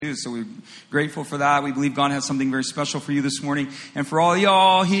So we're grateful for that. We believe God has something very special for you this morning. And for all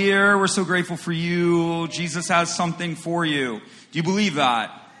y'all here, we're so grateful for you. Jesus has something for you. Do you believe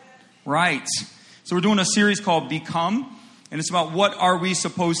that? Right. So we're doing a series called Become. And it's about what are we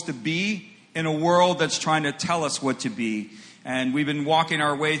supposed to be in a world that's trying to tell us what to be. And we've been walking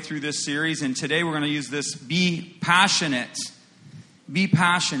our way through this series. And today we're going to use this be passionate. Be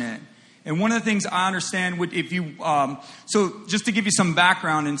passionate. And one of the things I understand, so just to give you some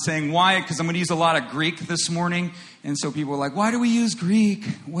background in saying why, because I'm going to use a lot of Greek this morning. And so people are like, why do we use Greek?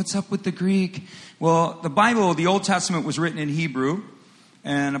 What's up with the Greek? Well, the Bible, the Old Testament was written in Hebrew.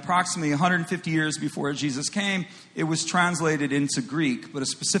 And approximately 150 years before Jesus came, it was translated into Greek, but a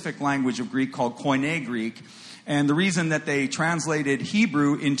specific language of Greek called Koine Greek. And the reason that they translated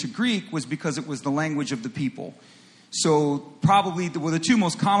Hebrew into Greek was because it was the language of the people. So probably the two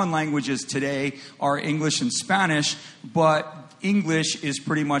most common languages today are English and Spanish, but English is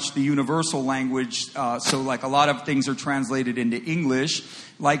pretty much the universal language. So like a lot of things are translated into English.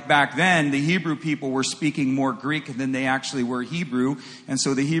 Like back then, the Hebrew people were speaking more Greek than they actually were Hebrew. And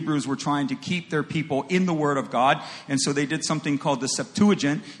so the Hebrews were trying to keep their people in the Word of God. And so they did something called the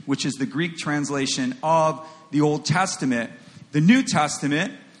Septuagint, which is the Greek translation of the Old Testament. The New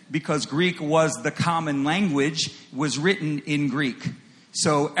Testament, because Greek was the common language, was written in Greek.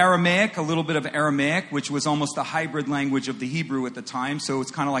 So Aramaic, a little bit of Aramaic, which was almost a hybrid language of the Hebrew at the time. So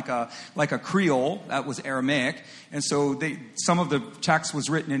it's kind of like a Creole. That was Aramaic. And so some of the text was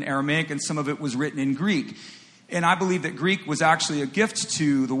written in Aramaic and some of it was written in Greek. And I believe that Greek was actually a gift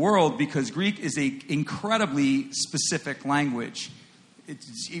to the world because Greek is an incredibly specific language.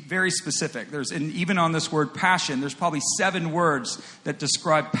 It's very specific. And even on this word passion, there's probably 7 words that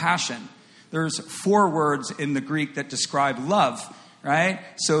describe passion. There's 4 words in the Greek that describe love, right?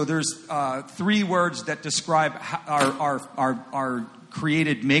 So there's 3 words that describe our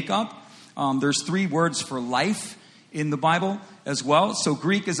created makeup. There's 3 words for life in the Bible as well. So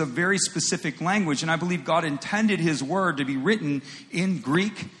Greek is a very specific language, and I believe God intended His word to be written in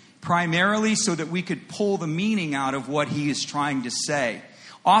Greek primarily so that we could pull the meaning out of what He is trying to say.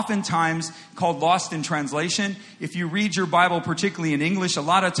 Oftentimes called lost in translation. If you read your Bible, particularly in English, a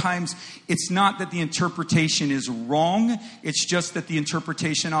lot of times it's not that the interpretation is wrong. It's just that the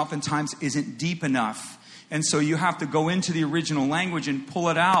interpretation oftentimes isn't deep enough. And so you have to go into the original language and pull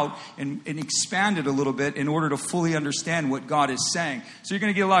it out and expand it a little bit in order to fully understand what God is saying. So you're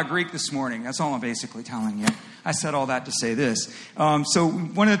going to get a lot of Greek this morning. That's all I'm basically telling you. I said all that to say this. So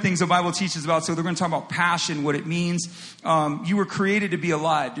one of the things the Bible teaches about, so they're going to talk about passion, what it means. You were created to be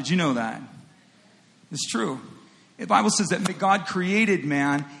alive. Did you know that? It's true. The Bible says that God created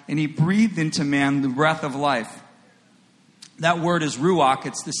man and He breathed into man the breath of life. That word is ruach.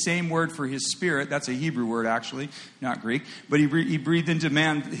 It's the same word for His spirit. That's a Hebrew word, actually, not Greek. But he breathed into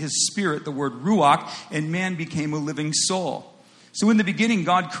man His spirit, the word ruach, and man became a living soul. So in the beginning,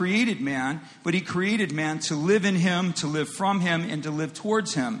 God created man, but He created man to live in Him, to live from Him, and to live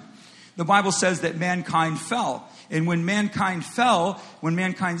towards Him. The Bible says that mankind fell. And when mankind fell, when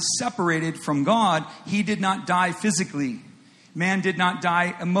mankind separated from God, He did not die physically. Man did not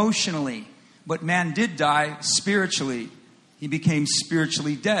die emotionally. But man did die spiritually. He became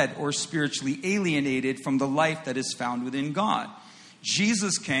spiritually dead or spiritually alienated from the life that is found within God.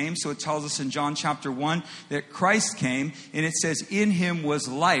 Jesus came, so it tells us in John chapter 1 that Christ came, and it says in Him was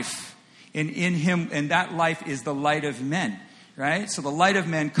life, and in Him, and that life is the light of men, right? So the light of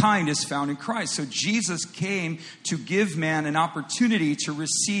mankind is found in Christ. So Jesus came to give man an opportunity to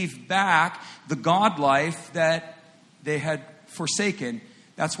receive back the God life that they had forsaken.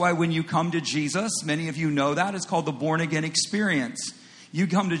 That's why when you come to Jesus, many of you know that, it's called the born again experience. You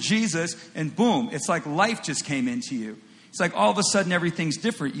come to Jesus and boom, it's like life just came into you. It's like all of a sudden everything's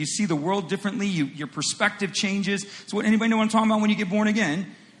different. You see the world differently. Your perspective changes. So anybody know what I'm talking about when you get born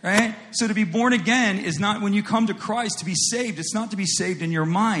again? Right? So to be born again is not when you come to Christ to be saved. It's not to be saved in your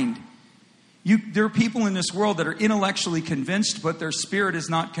mind. There are people in this world that are intellectually convinced, but their spirit is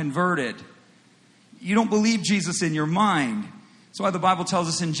not converted. You don't believe Jesus in your mind. That's why the Bible tells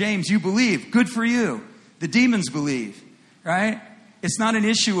us in James, you believe. Good for you. The demons believe. Right? It's not an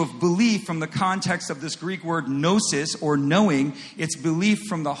issue of belief from the context of this Greek word gnosis or knowing. It's belief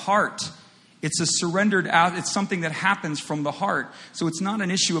from the heart. It's a surrendered out. It's something that happens from the heart. So it's not an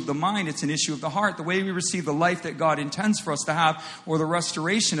issue of the mind. It's an issue of the heart. The way we receive the life that God intends for us to have, or the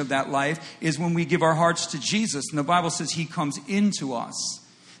restoration of that life, is when we give our hearts to Jesus. And the Bible says He comes into us.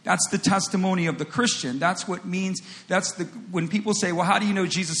 That's the testimony of the Christian. That's what means. When people say, well, how do you know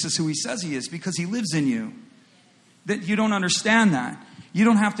Jesus is who He says He is? Because He lives in you. That you don't understand that. You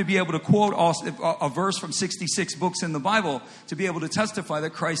don't have to be able to quote a verse from 66 books in the Bible to be able to testify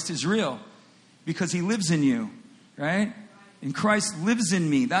that Christ is real, because he lives in you, right? And Christ lives in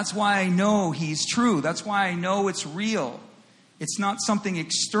me. That's why I know he's true. That's why I know it's real. It's not something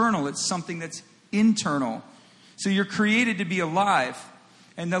external. It's something that's internal. So you're created to be alive.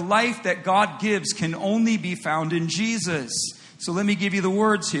 And the life that God gives can only be found in Jesus. So let me give you the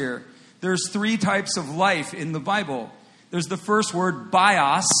words here. There's 3 types of life in the Bible. There's the first word,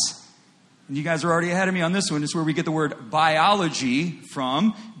 bios. And you guys are already ahead of me on this one. It's where we get the word biology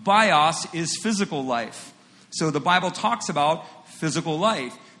from. Bios is physical life. So the Bible talks about physical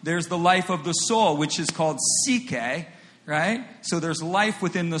life. There's the life of the soul, which is called psyche, right? So there's life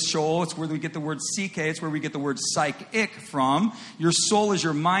within the soul. It's where we get the word psyche. It's where we get the word psychic from. Your soul is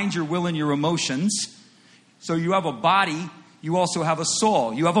your mind, your will, and your emotions. So you have a body. You also have a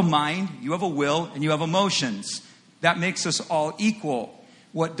soul. You have a mind, you have a will, and you have emotions. That makes us all equal.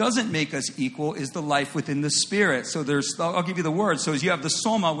 What doesn't make us equal is the life within the spirit. So I'll give you the word. So you have the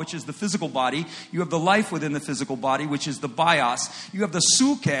soma, which is the physical body. You have the life within the physical body, which is the bios. You have the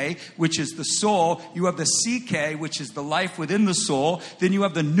suke, which is the soul. You have the psyche, which is the life within the soul. Then you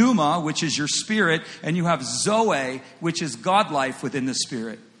have the pneuma, which is your spirit. And you have zoe, which is God life within the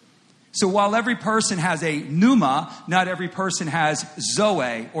spirit. So while every person has a pneuma, not every person has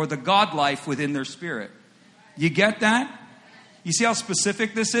zoe, or the God life within their spirit. You get that? You see how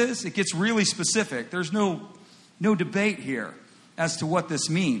specific this is? It gets really specific. There's no debate here as to what this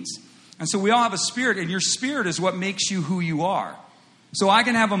means. And so we all have a spirit, and your spirit is what makes you who you are. So I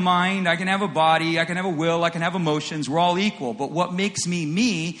can have a mind, I can have a body, I can have a will, I can have emotions. We're all equal. But what makes me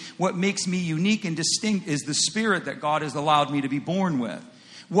me, what makes me unique and distinct is the spirit that God has allowed me to be born with.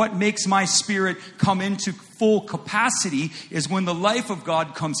 What makes my spirit come into full capacity is when the life of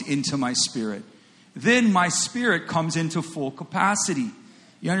God comes into my spirit. Then my spirit comes into full capacity.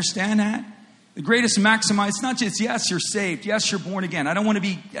 You understand that? The greatest maximize, it's not just, yes, you're saved. Yes, you're born again. I don't want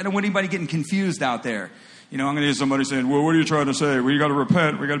anybody getting confused out there. I'm going to hear somebody saying, well, what are you trying to say? Well, you got to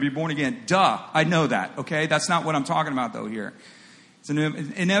repent. We got to be born again. Duh. I know that. Okay. That's not what I'm talking about though here. It's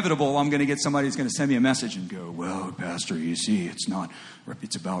inevitable. I'm going to get somebody who's going to send me a message and go, well, Pastor, you see, it's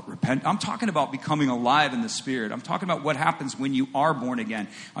about repent. I'm talking about becoming alive in the Spirit. I'm talking about what happens when you are born again.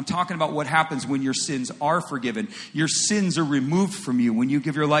 I'm talking about what happens when your sins are forgiven. Your sins are removed from you when you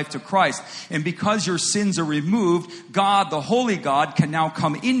give your life to Christ. And because your sins are removed, God, the Holy God, can now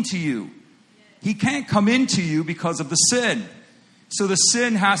come into you. He can't come into you because of the sin. So the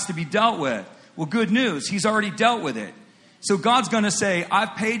sin has to be dealt with. Well, good news. He's already dealt with it. So God's going to say,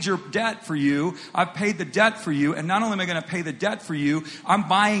 I've paid your debt for you. I've paid the debt for you. And not only am I going to pay the debt for you, I'm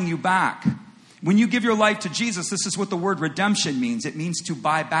buying you back. When you give your life to Jesus, this is what the word redemption means. It means to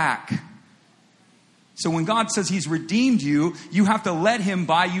buy back. So when God says he's redeemed you, you have to let him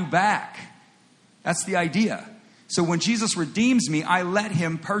buy you back. That's the idea. So when Jesus redeems me, I let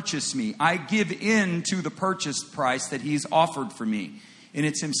him purchase me. I give in to the purchase price that he's offered for me. And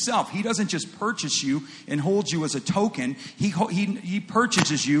it's himself. He doesn't just purchase you and hold you as a token. He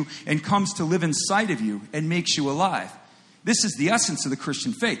purchases you and comes to live inside of you and makes you alive. This is the essence of the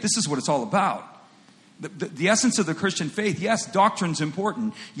Christian faith. This is what it's all about. The essence of the Christian faith, yes, doctrine's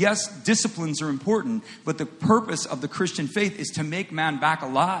important. Yes, disciplines are important. But the purpose of the Christian faith is to make man back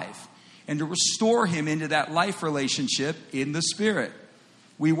alive and to restore him into that life relationship in the Spirit.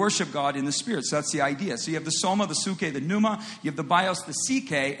 We worship God in the Spirit. So that's the idea. So you have the soma, the suke, the pneuma. You have the bios, the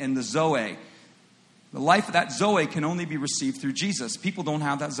psyche, and the zoe. The life of that zoe can only be received through Jesus. People don't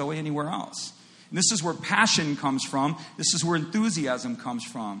have that zoe anywhere else. And this is where passion comes from. This is where enthusiasm comes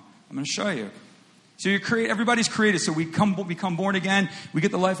from. I'm going to show you. So everybody's created. So we become born again. We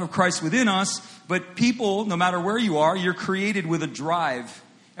get the life of Christ within us. But people, no matter where you are, you're created with a drive.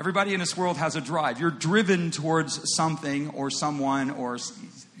 Everybody in this world has a drive. You're driven towards something or someone, or it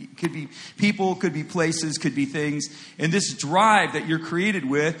could be people, could be places, could be things. And this drive that you're created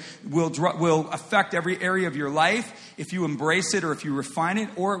with will affect every area of your life if you embrace it or if you refine it,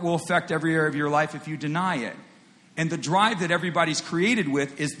 or it will affect every area of your life if you deny it. And the drive that everybody's created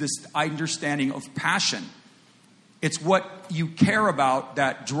with is this understanding of passion. It's what you care about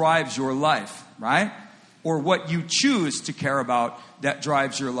that drives your life, right? Or what you choose to care about that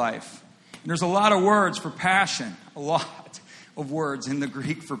drives your life. And there's a lot of words for passion. A lot of words in the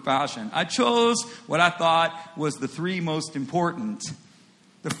Greek for passion. I chose what I thought was the 3 most important.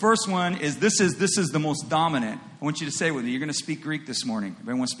 The first one is this is the most dominant. I want you to say with me, you're going to speak Greek this morning.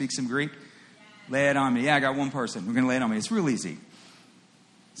 Everyone want to speak some Greek? Lay it on me. Yeah, I got one person. We're going to lay it on me. It's real easy.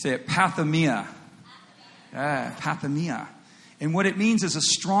 Say it, pathemia. Pathemia. And what it means is a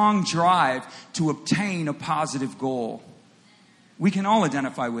strong drive to obtain a positive goal. We can all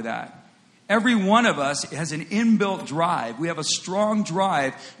identify with that. Every one of us has an inbuilt drive. We have a strong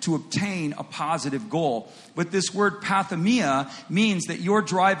drive to obtain a positive goal. But this word pathemia means that your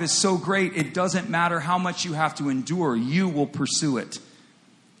drive is so great, it doesn't matter how much you have to endure. You will pursue it.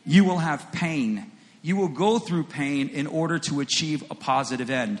 You will have pain. You will go through pain in order to achieve a positive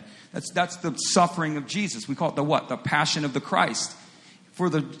end. That's the suffering of Jesus. We call it the what? The passion of the Christ. For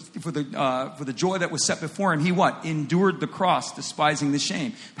the joy that was set before him, he what? Endured the cross, despising the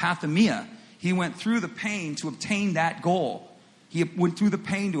shame. Pathemia. He went through the pain to obtain that goal. He went through the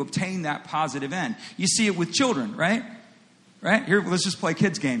pain to obtain that positive end. You see it with children, right? Right? Here, let's just play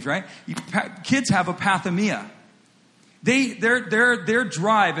kids games, right? Kids have a pathemia. Their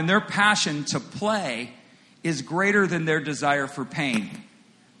drive and their passion to play is greater than their desire for pain.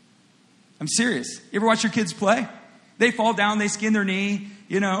 I'm serious. You ever watch your kids play? They fall down, they skin their knee,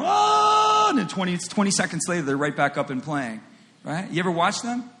 and then 20 seconds later, they're right back up and playing, right? You ever watch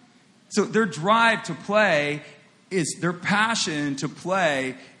them? So their drive to play is their passion to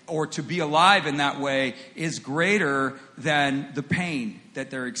play or to be alive in that way is greater than the pain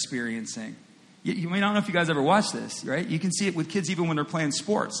that they're experiencing. You may not know if you guys ever watch this, right? You can see it with kids even when they're playing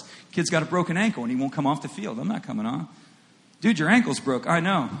sports. Kid's got a broken ankle and he won't come off the field. I'm not coming on. Dude, your ankle's broke. I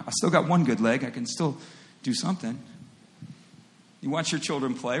know. I still got one good leg. I can still do something. You watch your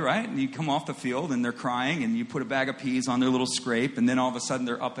children play, right? And you come off the field and they're crying and you put a bag of peas on their little scrape and then all of a sudden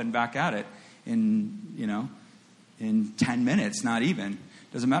they're up and back at it in 10 minutes, not even.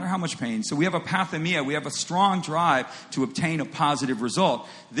 Doesn't matter how much pain. So we have a pathemia. We have a strong drive to obtain a positive result.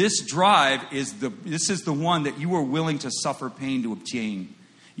 This drive is the one that you are willing to suffer pain to obtain.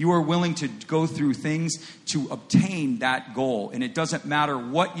 You are willing to go through things to obtain that goal. And it doesn't matter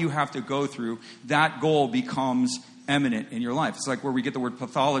what you have to go through. That goal becomes eminent in your life. It's like where we get the word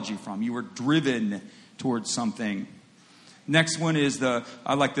pathology from. You were driven towards something. Next one is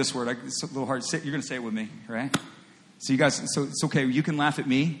I like this word. It's a little hard to say. You're going to say it with me, right? So you guys, so it's okay. You can laugh at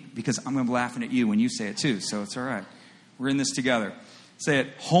me because I'm going to be laughing at you when you say it too. So it's all right. We're in this together. Say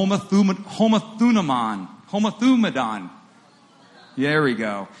it. Homothumedon. There we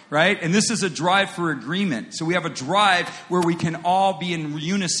go. Right? And this is a drive for agreement. So we have a drive where we can all be in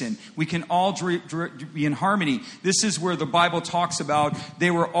unison. We can all be in harmony. This is where the Bible talks about they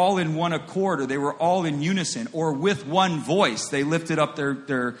were all in one accord, or they were all in unison, or with one voice. They lifted up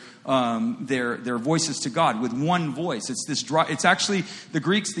their voices to God with one voice. It's this drive. It's actually the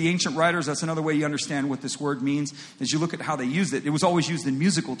Greeks, the ancient writers. That's another way you understand what this word means. As you look at how they used it, it was always used in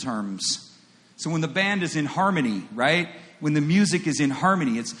musical terms. So when the band is in harmony, right? When the music is in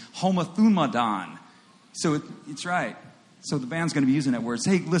harmony, it's homothumedon. So it's right. So the band's going to be using that word.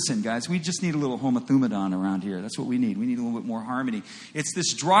 Hey, listen, guys, we just need a little homothumedon around here. That's what we need. We need a little bit more harmony. It's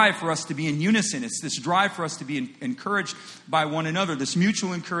this drive for us to be in unison. It's this drive for us to be encouraged by one another. This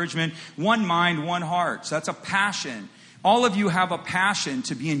mutual encouragement, one mind, one heart. So that's a passion. All of you have a passion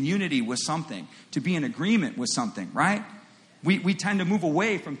to be in unity with something, to be in agreement with something, right? We tend to move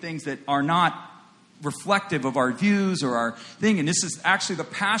away from things that are not reflective of our views or our thing. And this is actually the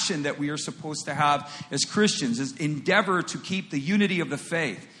passion that we are supposed to have as Christians, is endeavor to keep the unity of the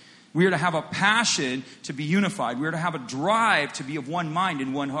faith. We are to have a passion to be unified. We are to have a drive to be of one mind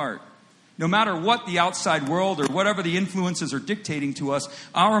and one heart. No matter what the outside world or whatever the influences are dictating to us,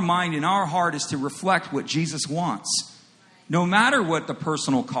 our mind and our heart is to reflect what Jesus wants. No matter what the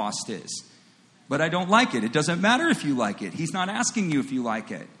personal cost is. But I don't like it. It doesn't matter if you like it. He's not asking you if you like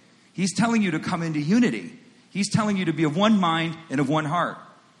it. He's telling you to come into unity. He's telling you to be of one mind and of one heart.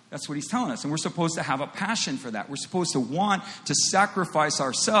 That's what he's telling us. And we're supposed to have a passion for that. We're supposed to want to sacrifice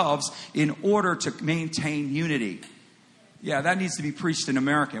ourselves in order to maintain unity. Yeah, that needs to be preached in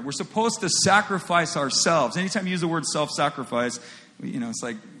America. We're supposed to sacrifice ourselves. Anytime you use the word self-sacrifice, it's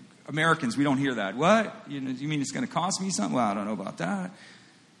like Americans, we don't hear that. What? You mean it's going to cost me something? Well, I don't know about that.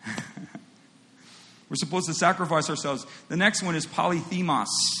 We're supposed to sacrifice ourselves. The next one is polythemos.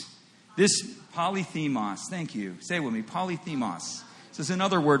 This polythemos, thank you. Say it with me, polythemos. This is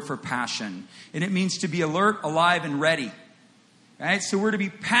another word for passion. And it means to be alert, alive, and ready. Right? So we're to be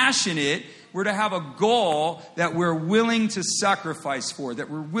passionate. We're to have a goal that we're willing to sacrifice for, that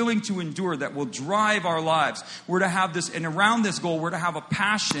we're willing to endure, that will drive our lives. We're to have this, and around this goal, we're to have a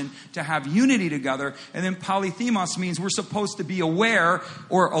passion to have unity together. And then polythemos means we're supposed to be aware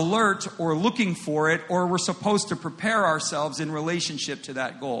or alert or looking for it, or we're supposed to prepare ourselves in relationship to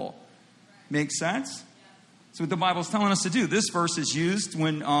that goal. Make sense? That's what the Bible's telling us to do. This verse is used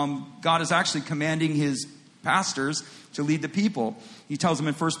when God is actually commanding his pastors to lead the people. He tells them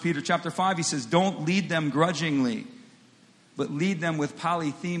in 1 Peter chapter 5, he says, don't lead them grudgingly, but lead them with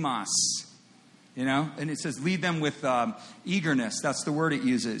polythemos. You know, and it says lead them with eagerness. That's the word it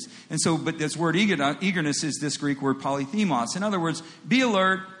uses. And so, but this word eagerness is this Greek word polythemos. In other words, be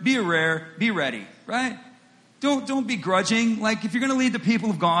alert, be aware, be ready, right? Don't be grudging. Like if you're going to lead the people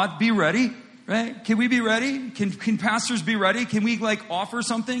of God, be ready, right? Can we be ready? Can pastors be ready? Can we like offer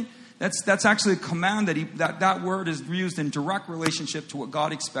something? That's actually a command that word is used in direct relationship to what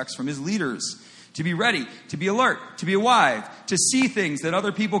God expects from his leaders. To be ready, to be alert, to be alive, to see things that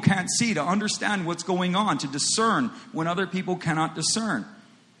other people can't see, to understand what's going on, to discern when other people cannot discern.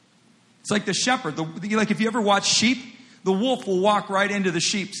 It's like the shepherd. Like if you ever watch sheep, the wolf will walk right into the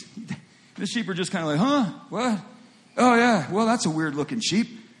sheep. The sheep are just kind of like, huh? What? Oh, yeah. Well, that's a weird looking sheep.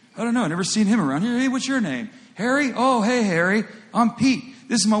 I don't know. I've never seen him around here. Hey, what's your name? Harry? Oh, hey, Harry. I'm Pete.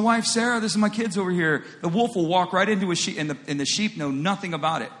 This is my wife, Sarah. This is my kids over here. The wolf will walk right into a sheep, and the sheep know nothing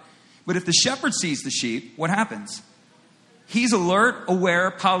about it. But if the shepherd sees the sheep, what happens? He's alert,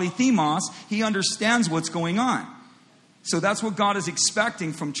 aware, polythemos. He understands what's going on. So that's what God is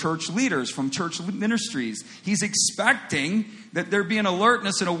expecting from church leaders, from church ministries. He's expecting that there be an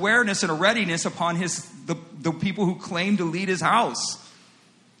alertness, an awareness, and a readiness upon the people who claim to lead his house.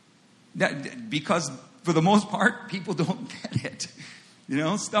 Because for the most part, people don't get it. You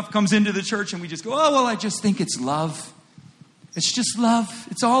know, stuff comes into the church and we just go, oh, well, I just think it's love. It's just love.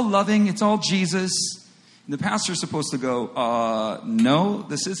 It's all loving. It's all Jesus. And the pastor's supposed to go, no,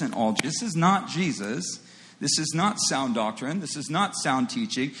 this isn't all. This is not Jesus. This is not sound doctrine. This is not sound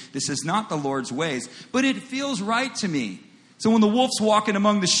teaching. This is not the Lord's ways. But it feels right to me. So when the wolf's walking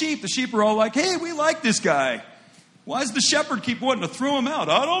among the sheep are all like, hey, we like this guy. Why does the shepherd keep wanting to throw him out?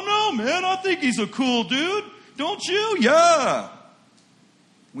 I don't know, man. I think he's a cool dude. Don't you? Yeah.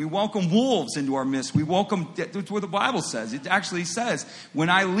 We welcome wolves into our midst. We welcome, that's what the Bible says. It actually says, when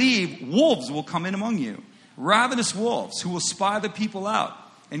I leave, wolves will come in among you. Ravenous wolves who will spy the people out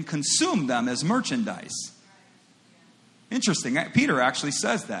and consume them as merchandise. Interesting. Peter actually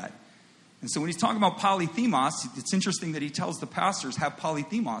says that. And so when he's talking about polythemos, it's interesting that he tells the pastors have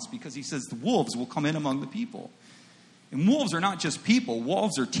polythemos because he says the wolves will come in among the people. And wolves are not just people.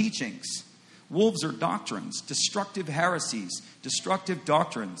 Wolves are teachings. Wolves are doctrines, destructive heresies, destructive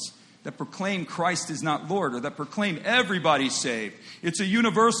doctrines that proclaim Christ is not Lord or that proclaim everybody's saved. It's a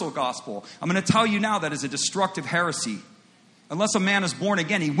universal gospel. I'm going to tell you now that is a destructive heresy. Unless a man is born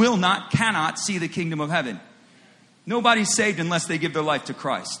again, he cannot see the kingdom of heaven. Nobody's saved unless they give their life to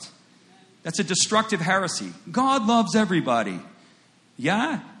Christ. That's a destructive heresy. God loves everybody.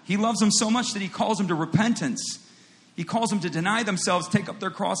 Yeah, he loves them so much that he calls them to repentance. He calls them to deny themselves, take up their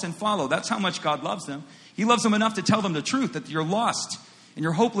cross, and follow. That's how much God loves them. He loves them enough to tell them the truth, that you're lost and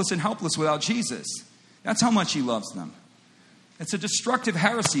you're hopeless and helpless without Jesus. That's how much he loves them. It's a destructive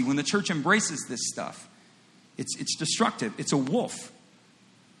heresy when the church embraces this stuff. It's destructive. It's a wolf.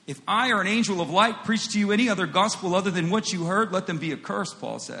 If I or an angel of light preach to you any other gospel other than what you heard, let them be accursed,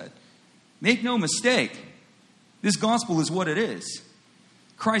 Paul said. Make no mistake. This gospel is what it is.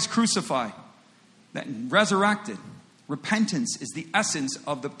 Christ crucified, resurrected. Repentance is the essence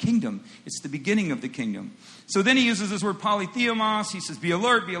of the kingdom. It's the beginning of the kingdom. So then he uses this word polythemos. He says, be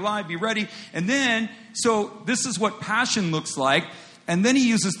alert, be alive, be ready. And then, so this is what passion looks like. And then he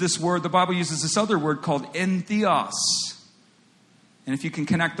uses this word, the Bible uses this other word called entheos. And if you can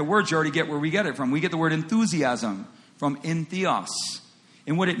connect the words, you already get where we get it from. We get the word enthusiasm from entheos.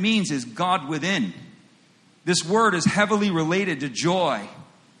 And what it means is God within. This word is heavily related to joy.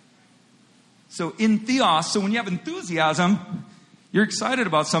 So entheos, so when you have enthusiasm, you're excited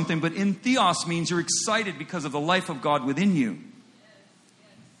about something, but entheos means you're excited because of the life of God within you.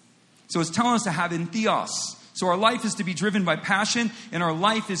 So it's telling us to have entheos. So our life is to be driven by passion, and our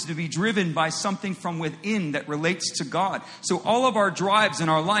life is to be driven by something from within that relates to God. So all of our drives in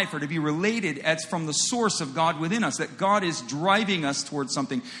our life are to be related as from the source of God within us, that God is driving us towards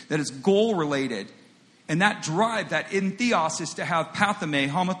something that is goal-related. And that drive, that entheos, is to have pathome,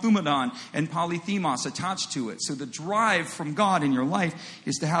 homothumadon, and polythemos attached to it. So the drive from God in your life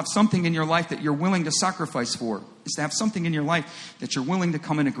is to have something in your life that you're willing to sacrifice for. Is to have something in your life that you're willing to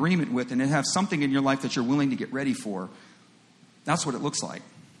come in agreement with, and to have something in your life that you're willing to get ready for. That's what it looks like.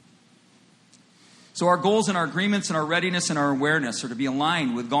 So our goals and our agreements and our readiness and our awareness are to be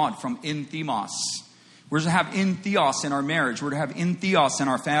aligned with God from enthemos. We're to have entheos in our marriage. We're to have entheos in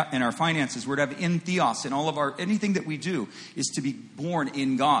our finances. We're to have entheos in all of our, anything that we do is to be born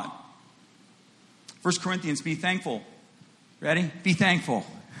in God. 1 Corinthians, be thankful. Ready? Be thankful.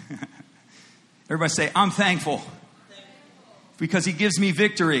 Everybody say, I'm thankful. Because he gives me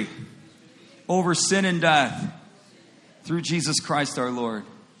victory over sin and death through Jesus Christ our Lord.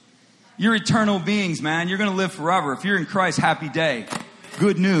 You're eternal beings, man. You're going to live forever. If you're in Christ, happy day.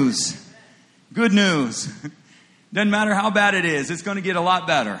 Good news. Good news. Doesn't matter how bad it is. It's going to get a lot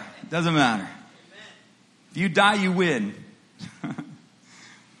better. Doesn't matter. If you die, you win.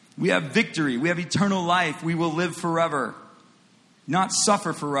 We have victory. We have eternal life. We will live forever. Not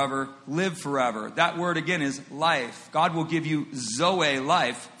suffer forever, live forever. That word again is life. God will give you Zoe,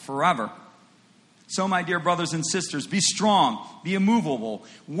 life, forever. So, my dear brothers and sisters, be strong, be immovable.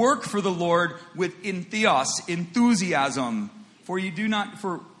 Work for the Lord with enthusiasm.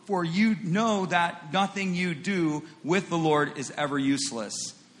 For you know that nothing you do with the Lord is ever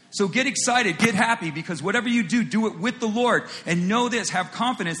useless. So get excited, get happy, because whatever you do, do it with the Lord. And know this, have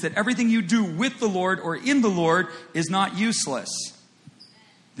confidence that everything you do with the Lord or in the Lord is not useless.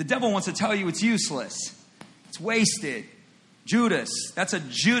 The devil wants to tell you it's useless. It's wasted. Judas, that's a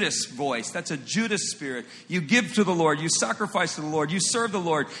Judas voice. That's a Judas spirit. You give to the Lord, you sacrifice to the Lord, you serve the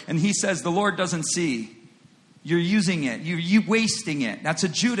Lord, and he says the Lord doesn't see. You're using it. You're wasting it. That's a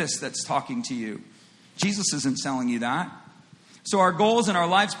Judas that's talking to you. Jesus isn't telling you that. So our goals and our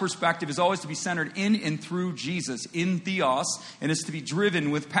life's perspective is always to be centered in and through Jesus, in theos, and is to be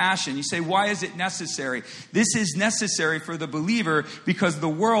driven with passion. You say, why is it necessary? This is necessary for the believer because the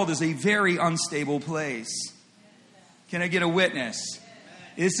world is a very unstable place. Can I get a witness?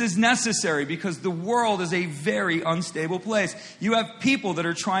 This is necessary because the world is a very unstable place. You have people that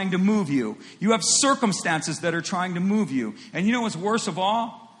are trying to move you. You have circumstances that are trying to move you. And you know what's worse of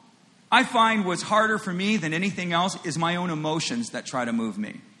all? I find what's harder for me than anything else is my own emotions that try to move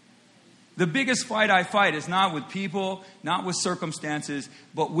me. The biggest fight I fight is not with people, not with circumstances,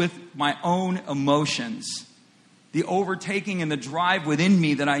 but with my own emotions. The overtaking and the drive within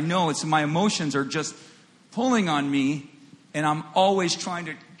me that I know it's my emotions are just pulling on me, and I'm always trying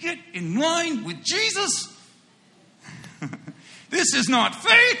to get in line with Jesus. This is not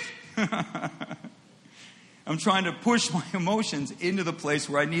faith. I'm trying to push my emotions into the place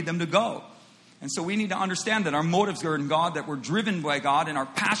where I need them to go. And so we need to understand that our motives are in God, that we're driven by God, and our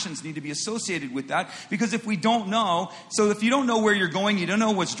passions need to be associated with that. Because if we don't know, so if you don't know where you're going, you don't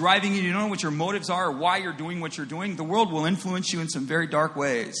know what's driving you, you don't know what your motives are or why you're doing what you're doing, the world will influence you in some very dark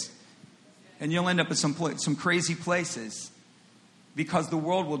ways. And you'll end up at some crazy places. Because the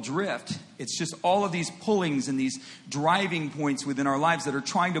world will drift. It's just all of these pullings and these driving points within our lives that are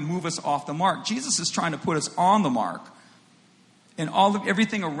trying to move us off the mark. Jesus is trying to put us on the mark. And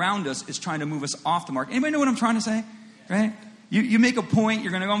everything around us is trying to move us off the mark. Anybody know what I'm trying to say? Right? You make a point,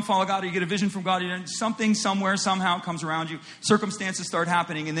 you're going to go and follow God, or you get a vision from God, something somewhere, somehow comes around you. Circumstances start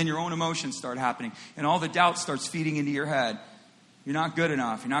happening, and then your own emotions start happening. And all the doubt starts feeding into your head. You're not good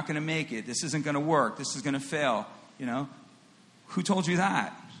enough. You're not going to make it. This isn't going to work. This is going to fail. You know? Who told you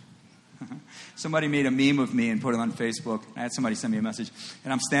that? Somebody made a meme of me and put it on Facebook. I had somebody send me a message.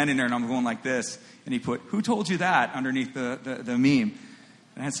 And I'm standing there and I'm going like this. And he put, who told you that underneath the meme?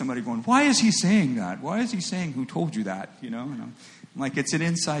 And I had somebody going, why is he saying that? Why is he saying who told you that? You know? And I'm like, it's an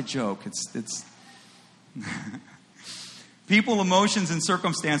inside joke. It's people, emotions, and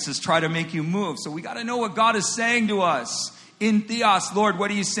circumstances try to make you move. So we got to know what God is saying to us. In theos, Lord,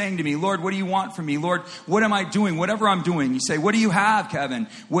 what are you saying to me? Lord, what do you want from me? Lord, what am I doing? Whatever I'm doing. You say, what do you have, Kevin?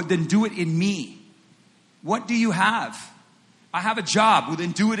 Then do it in me. What do you have? I have a job. Well,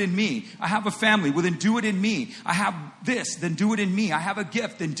 then do it in me. I have a family. Well, then do it in me. I have this. Then do it in me. I have a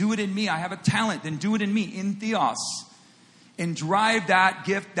gift. Then do it in me. I have a talent. Then do it in me. In theos. And drive that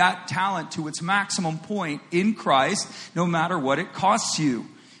gift, that talent to its maximum point in Christ, no matter what it costs you.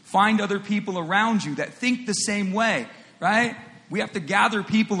 Find other people around you that think the same way. Right? We have to gather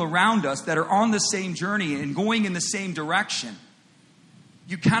people around us that are on the same journey and going in the same direction.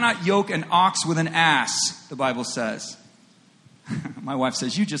 You cannot yoke an ox with an ass, the Bible says. My wife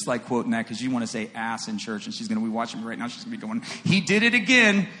says, you just like quoting that because you want to say ass in church. And she's going to be watching me right now. She's going to be going, he did it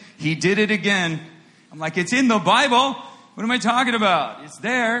again. He did it again. I'm like, it's in the Bible. What am I talking about? It's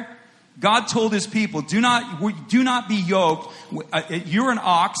there. God told his people, do not be yoked. You're an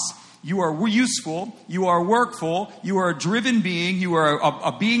ox. You are useful, you are workful, you are a driven being, you are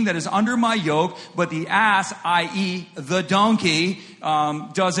a being that is under my yoke, but the ass, i.e. the donkey,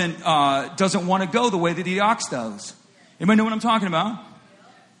 doesn't want to go the way that the ox does. Anybody know what I'm talking about?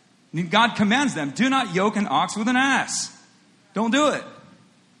 God commands them, do not yoke an ox with an ass. Don't do it.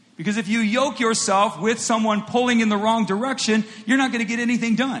 Because if you yoke yourself with someone pulling in the wrong direction, you're not going to get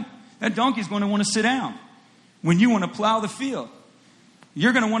anything done. That donkey's going to want to sit down when you want to plow the field.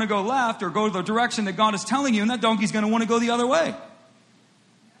 You're going to want to go left or go the direction that God is telling you, and that donkey's going to want to go the other way.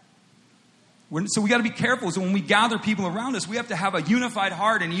 So we got to be careful. So when we gather people around us, we have to have a unified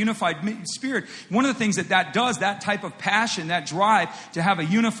heart and a unified spirit. One of the things that does, that type of passion, that drive to have a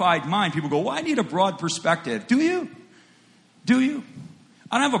unified mind, people go, well, I need a broad perspective. Do you? Do you?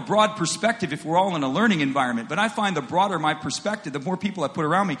 I don't have a broad perspective if we're all in a learning environment, but I find the broader my perspective, the more people I put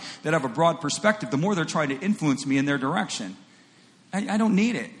around me that have a broad perspective, the more they're trying to influence me in their direction. I don't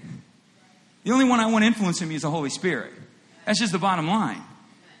need it. The only one I want influencing me is the Holy Spirit. That's just the bottom line.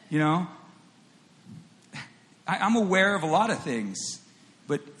 You know? I'm aware of a lot of things,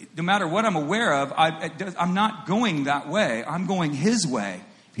 but no matter what I'm aware of, I'm not going that way. I'm going His way,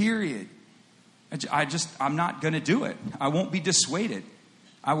 period. I'm not going to do it. I won't be dissuaded.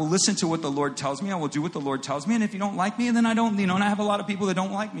 I will listen to what the Lord tells me. I will do what the Lord tells me. And if you don't like me, then I don't, and I have a lot of people that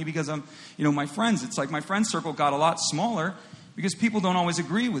don't like me because I'm, my friends. It's like my friend circle got a lot smaller because people don't always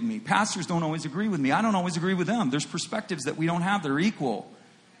agree with me. Pastors don't always agree with me. I don't always agree with them. There's perspectives that we don't have that are equal.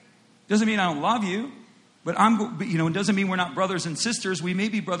 Doesn't mean I don't love you, but it doesn't mean we're not brothers and sisters. We may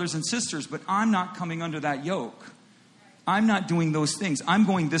be brothers and sisters, but I'm not coming under that yoke. I'm not doing those things. I'm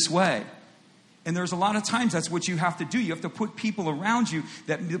going this way. And there's a lot of times that's what you have to do. You have to put people around you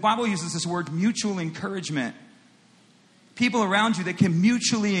that the Bible uses this word mutual encouragement. People around you that can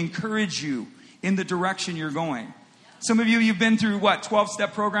mutually encourage you in the direction you're going. Some of you've been through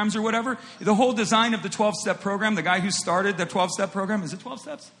 12-step programs or whatever. The whole design of the 12-step program, the guy who started the 12-step program, is it 12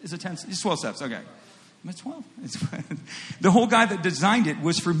 steps? Is it 10? It's 12 steps, okay. It's 12. The whole guy that designed it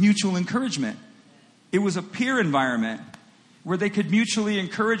was for mutual encouragement. It was a peer environment where they could mutually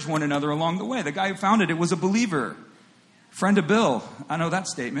encourage one another along the way. The guy who founded it was a believer. Friend of Bill. I know that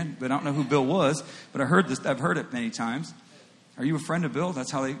statement, but I don't know who Bill was. But I've heard it many times. Are you a friend of Bill?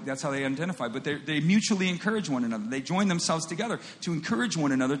 That's how they identify. But they mutually encourage one another. They join themselves together to encourage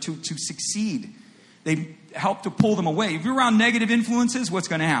one another to succeed. They help to pull them away. If you're around negative influences, what's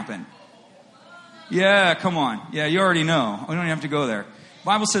going to happen? Yeah, come on. Yeah, you already know. We don't even have to go there. The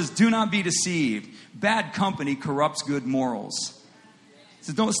Bible says, do not be deceived. Bad company corrupts good morals.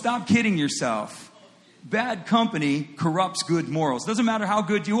 So don't stop kidding yourself. Bad company corrupts good morals. Doesn't matter how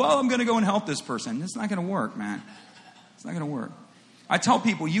good I'm going to go and help this person. It's not going to work, man. It's not going to work. I tell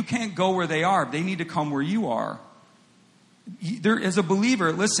people, you can't go where they are. They need to come where you are. As a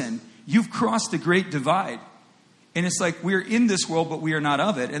believer, listen, you've crossed the great divide. And it's like we're in this world, but we are not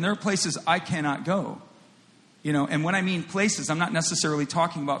of it. And there are places I cannot go. And when I mean places, I'm not necessarily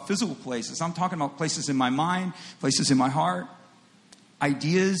talking about physical places. I'm talking about places in my mind, places in my heart,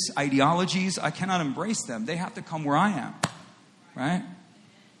 ideas, ideologies. I cannot embrace them. They have to come where I am, right?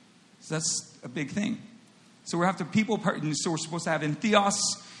 So that's a big thing. So we have to so we're supposed to have entheos.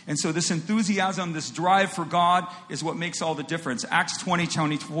 And so this enthusiasm, this drive for God is what makes all the difference. Acts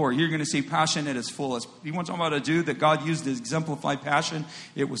 20:24, you're going to see passion at its fullest. You want to talk about a dude that God used to exemplify passion?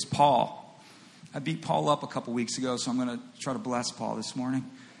 It was Paul. I beat Paul up a couple weeks ago, so I'm going to try to bless Paul this morning.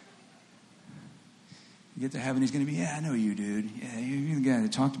 You get to heaven, he's going to be, I know you, dude. Yeah, you're the guy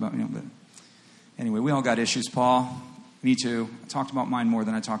that talked about me. But anyway, we all got issues, Paul. Me too. I talked about mine more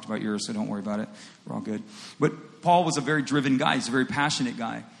than I talked about yours, so don't worry about it. We're all good. But Paul was a very driven guy. He's a very passionate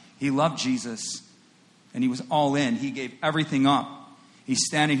guy. He loved Jesus, and he was all in. He gave everything up. He's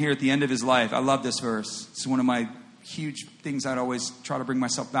standing here at the end of his life. I love this verse. It's one of my huge things I'd always try to bring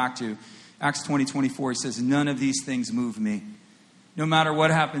myself back to. Acts 20:24, he says, none of these things move me. No matter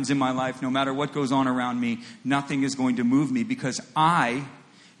what happens in my life, no matter what goes on around me, nothing is going to move me because I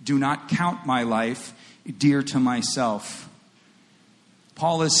do not count my life dear to myself.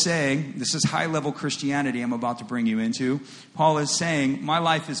 Paul is saying, this is high-level Christianity I'm about to bring you into. Paul is saying, my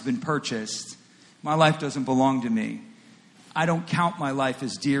life has been purchased. My life doesn't belong to me. I don't count my life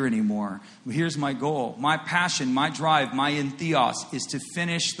as dear anymore. Here's my goal. My passion, my drive, my entheos is to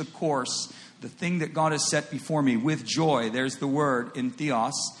finish the course, the thing that God has set before me with joy. There's the word,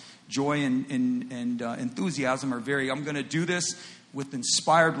 entheos. Joy and enthusiasm are I'm going to do this with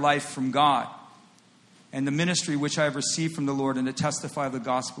inspired life from God and the ministry which I have received from the Lord and to testify of the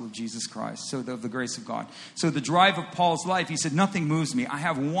gospel of Jesus Christ, so of the grace of God. So the drive of Paul's life, he said, nothing moves me. I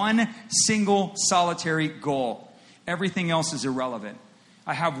have one single solitary goal. Everything else is irrelevant.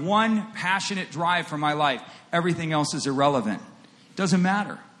 I have one passionate drive for my life. Everything else is irrelevant. Doesn't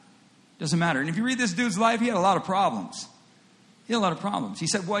matter. Doesn't matter. And if you read this dude's life, he had a lot of problems. He had a lot of problems. He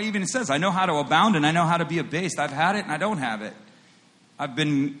said, even it says, I know how to abound and I know how to be abased. I've had it and I don't have it. I've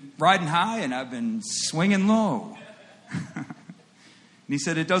been riding high and I've been swinging low. And he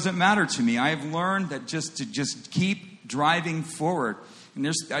said, it doesn't matter to me. I have learned that to keep driving forward. And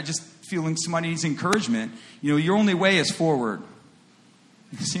I just feeling somebody's encouragement. Your only way is forward.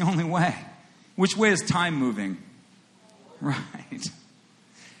 It's the only way. Which way is time moving? Right.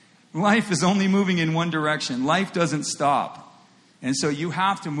 Life is only moving in one direction. Life doesn't stop. And so you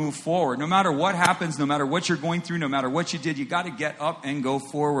have to move forward. No matter what happens, no matter what you're going through, no matter what you did, you got to get up and go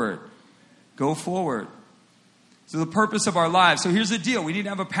forward. Go forward. So the purpose of our lives. So here's the deal. We need to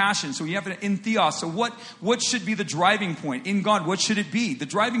have a passion. So we have an in theos. So what should be the driving point? In God, what should it be? The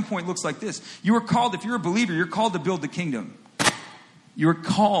driving point looks like this. You are called, if you're a believer, you're called to build the kingdom. You're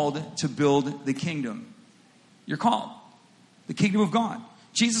called to build the kingdom. You're called. The kingdom of God.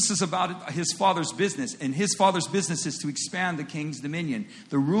 Jesus is about his Father's business, and his Father's business is to expand the king's dominion,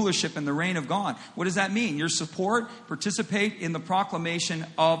 the rulership and the reign of God. What does that mean? Your support, participate in the proclamation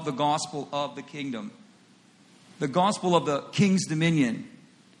of the gospel of the kingdom. The gospel of the king's dominion.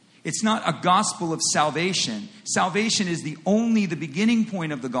 It's not a gospel of salvation. Salvation is the beginning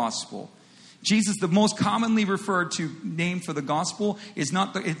point of the gospel. Jesus, the most commonly referred to name for the gospel is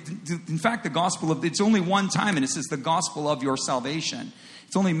not in fact, the gospel of, it's only one time, and it says the gospel of your salvation.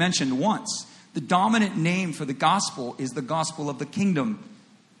 It's only mentioned once. The dominant name for the gospel is the gospel of the kingdom.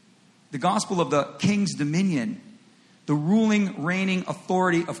 The gospel of the king's dominion. The ruling, reigning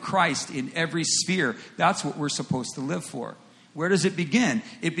authority of Christ in every sphere. That's what we're supposed to live for. Where does it begin?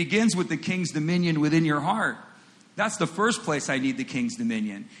 It begins with the king's dominion within your heart. That's the first place I need the king's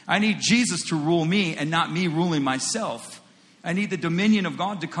dominion. I need Jesus to rule me and not me ruling myself. I need the dominion of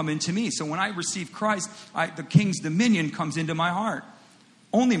God to come into me. So when I receive Christ, the king's dominion comes into my heart.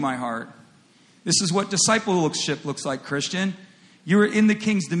 Only my heart. This is what discipleship looks like, Christian. You're in the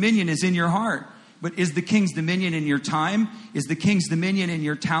king's dominion is in your heart. But is the king's dominion in your time? Is the king's dominion in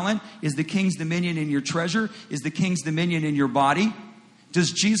your talent? Is the king's dominion in your treasure? Is the king's dominion in your body?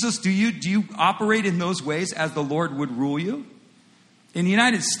 Does Jesus, do you operate in those ways as the Lord would rule you? In the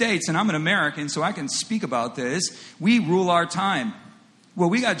United States, and I'm an American, so I can speak about this, we rule our time. Well,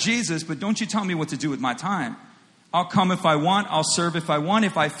 we got Jesus, but don't you tell me what to do with my time. I'll come if I want. I'll serve if I want.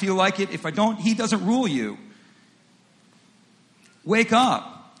 If I feel like it. If I don't, he doesn't rule you. Wake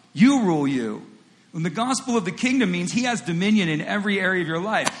up. You rule you. And the gospel of the kingdom means he has dominion in every area of your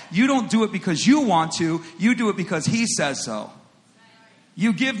life. You don't do it because you want to. You do it because he says so.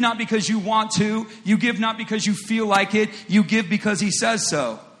 You give not because you want to. You give not because you feel like it. You give because he says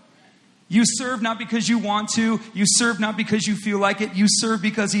so. You serve not because you want to. You serve not because you feel like it. You serve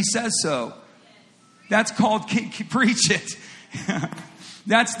because he says so. That's called preach it.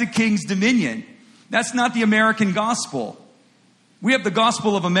 That's the king's dominion. That's not the American gospel. We have the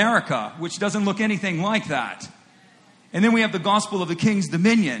gospel of America, which doesn't look anything like that. And then we have the gospel of the king's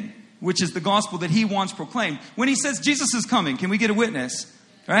dominion, which is the gospel that he wants proclaimed. When he says Jesus is coming, can we get a witness?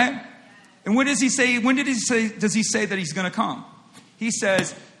 Right? And what does he say? When does he say that he's going to come? He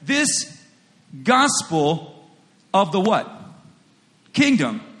says, this gospel of the what?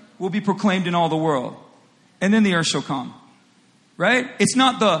 Kingdom will be proclaimed in all the world. And then the earth shall come. Right? It's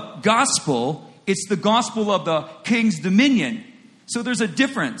not the gospel. It's the gospel of the king's dominion. So there's a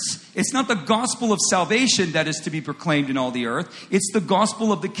difference. It's not the gospel of salvation that is to be proclaimed in all the earth. It's the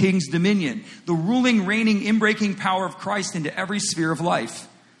gospel of the king's dominion. The ruling, reigning, inbreaking power of Christ into every sphere of life.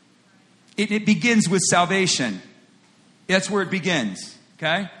 It begins with salvation. That's where it begins.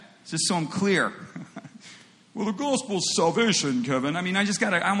 Okay? Just so I'm clear. Well, the gospel is salvation, Kevin. I mean, I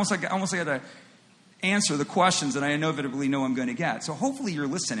almost gotta answer the questions that I inevitably know I'm going to get. So hopefully you're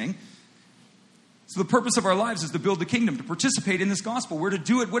listening. So the purpose of our lives is to build the kingdom, to participate in this gospel. We're to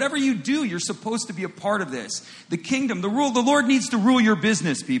do it. Whatever you do, you're supposed to be a part of this. The kingdom, the Lord needs to rule your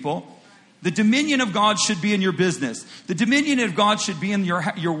business, people. The dominion of God should be in your business. The dominion of God should be in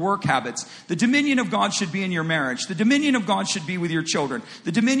your work habits. The dominion of God should be in your marriage. The dominion of God should be with your children.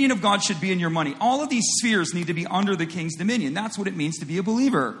 The dominion of God should be in your money. All of these spheres need to be under the king's dominion. That's what it means to be a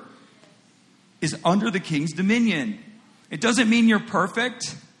believer, is under the king's dominion. It doesn't mean you're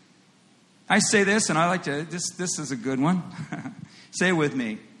perfect. I say this, and I like to, this is a good one. Say it with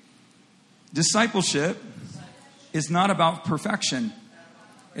me. Discipleship is not about perfection.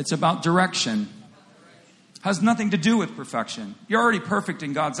 It's about direction. Has nothing to do with perfection. You're already perfect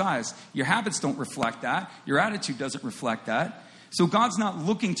in God's eyes. Your habits don't reflect that. Your attitude doesn't reflect that. So God's not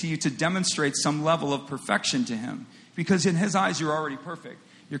looking to you to demonstrate some level of perfection to him, because in his eyes, you're already perfect.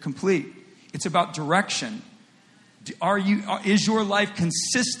 You're complete. It's about direction. Is your life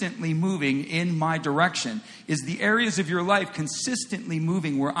consistently moving in my direction? Is the areas of your life consistently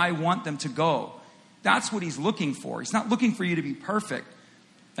moving where I want them to go? That's what he's looking for. He's not looking for you to be perfect.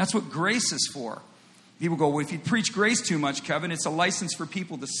 That's what grace is for. People go, well, if you preach grace too much, Kevin, it's a license for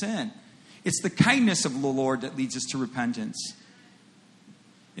people to sin. It's the kindness of the Lord that leads us to repentance.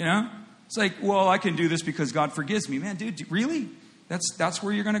 You know? It's like, well, I can do this because God forgives me. Man, dude, really? That's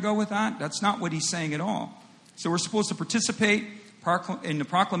where you're going to go with that? That's not what he's saying at all. So we're supposed to participate in the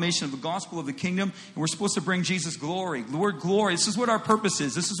proclamation of the gospel of the kingdom, and we're supposed to bring Jesus glory. The word glory, this is what our purpose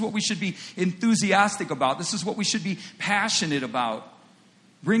is. This is what we should be enthusiastic about. This is what we should be passionate about.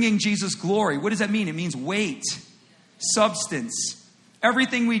 Bringing Jesus glory. What does that mean? It means weight. substance.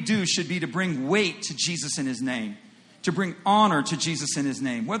 Everything we do should be to bring weight to Jesus in his name, to bring honor to Jesus in his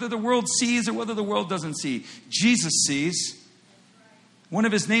name. Whether the world sees or whether the world doesn't see, Jesus sees. One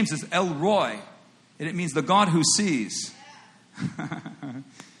of his names is El Roi, and it means the God who sees.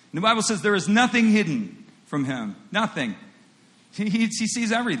 The Bible says there is nothing hidden from him. Nothing. He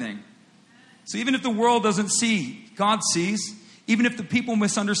sees everything. So even if the world doesn't see, God sees. Even if the people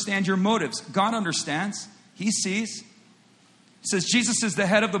misunderstand your motives, God understands. He sees. It says Jesus is the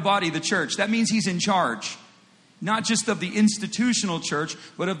head of the body, the church. That means he's in charge. Not just of the institutional church,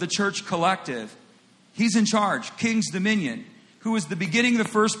 but of the church collective. He's in charge. King's dominion. Who is the beginning, the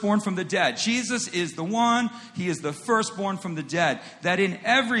firstborn from the dead. Jesus is the one. He is the firstborn from the dead. That in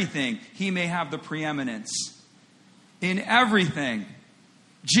everything he may have the preeminence. In everything.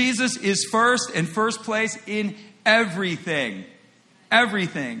 Jesus is first and first place in everything.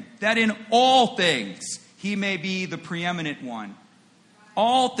 Everything. That in all things he may be the preeminent one.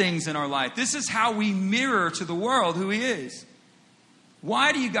 All things in our life. This is how we mirror to the world who he is.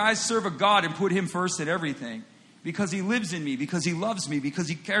 Why do you guys serve a God and put him first in everything? Because he lives in me, because he loves me, because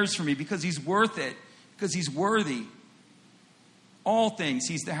he cares for me, because he's worth it, because he's worthy. All things,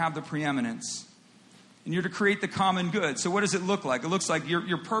 he's to have the preeminence. And you're to create the common good. So what does it look like? It looks like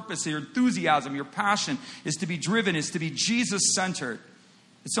your purpose, your enthusiasm, your passion is to be driven, is to be Jesus-centered.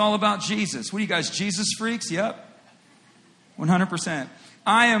 It's all about Jesus. What are you guys, Jesus freaks? Yep. 100%.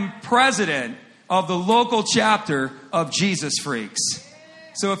 I am president of the local chapter of Jesus Freaks.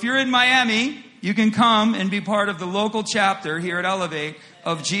 So if you're in Miami, you can come and be part of the local chapter here at Elevate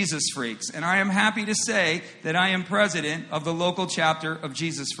of Jesus Freaks. And I am happy to say that I am president of the local chapter of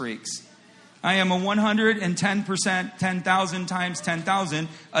Jesus Freaks. I am a 110%, 10,000 times 10,000,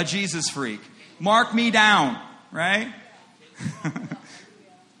 a Jesus freak. Mark me down, right?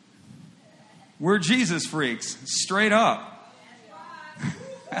 We're Jesus freaks, straight up.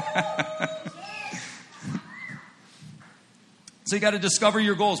 So you got to discover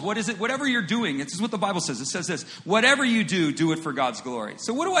your goals. What is it? Whatever you're doing, this is what the Bible says. It says this: whatever you do, do it for God's glory.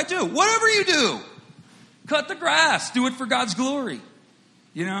 So what do I do? Whatever you do, cut the grass, do it for God's glory.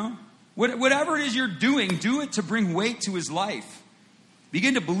 You know, whatever it is you're doing, do it to bring weight to his life.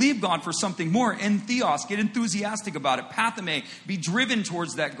 Begin to believe God for something more. Entheos, get enthusiastic about it. Patheme, be driven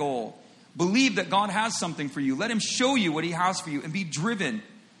towards that goal. Believe that God has something for you. Let him show you what he has for you and be driven.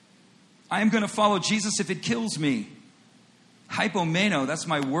 I am going to follow Jesus if it kills me. Hypomeno, that's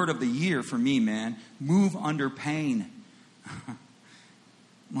my word of the year for me, man. Move under pain. I'm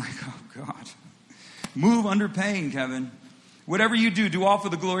like, oh God. Move under pain, Kevin. Whatever you do, do all for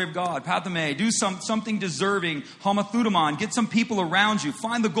the glory of God. Pathame, do something deserving. Homothudamon, get some people around you.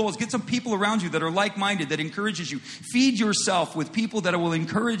 Find the goals. Get some people around you that are like-minded, that encourages you. Feed yourself with people that will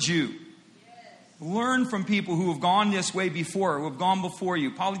encourage you. Learn from people who have gone this way before, who have gone before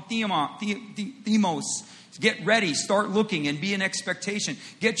you. Polythemos. Get ready. Start looking and be in expectation.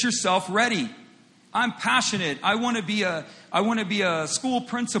 Get yourself ready. I'm passionate. I want to be a school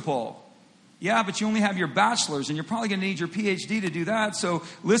principal. Yeah, but you only have your bachelor's and you're probably going to need your PhD to do that. So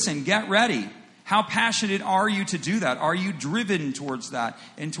listen, get ready. How passionate are you to do that? Are you driven towards that?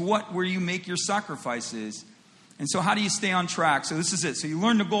 And to what, where you make your sacrifices? And so how do you stay on track? So this is it. So you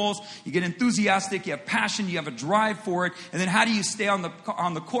learn the goals, you get enthusiastic, you have passion, you have a drive for it. And then how do you stay on the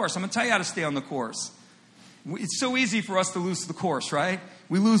course? I'm going to tell you how to stay on the course. It's so easy for us to lose the course, right?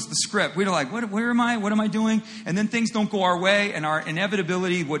 We lose the script. We're like, where am I? What am I doing? And then things don't go our way. And our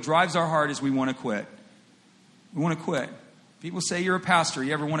inevitability, what drives our heart is we want to quit. We want to quit. People say you're a pastor.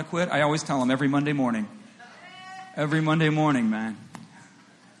 You ever want to quit? I always tell them every Monday morning. Every Monday morning, man.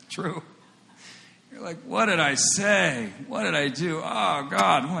 True. You're like, what did I say? What did I do? Oh,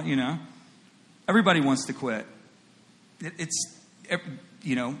 God. What, Everybody wants to quit.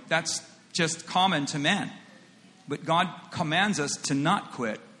 That's just common to man. But God commands us to not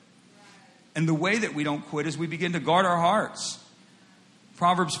quit. And the way that we don't quit is we begin to guard our hearts.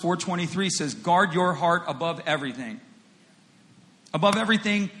 Proverbs 4:23 says, guard your heart above everything. Above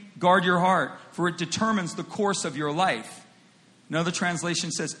everything, guard your heart, for it determines the course of your life. Another translation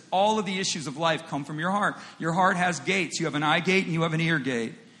says, all of the issues of life come from your heart. Your heart has gates. You have an eye gate and you have an ear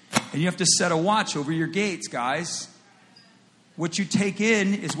gate. And you have to set a watch over your gates, guys. What you take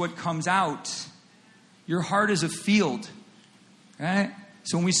in is what comes out. Your heart is a field, right?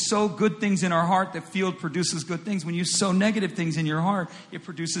 So when we sow good things in our heart, the field produces good things. When you sow negative things in your heart, it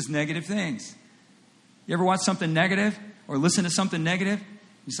produces negative things. You ever watch something negative or listen to something negative?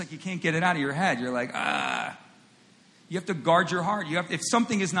 It's like you can't get it out of your head. You're like, You have to guard your heart. If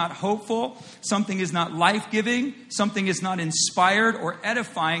something is not hopeful, something is not life-giving, something is not inspired or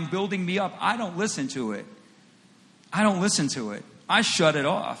edifying, building me up, I don't listen to it. I don't listen to it. I shut it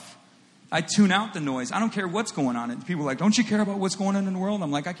off. I tune out the noise. I don't care what's going on. And people are like, don't you care about what's going on in the world?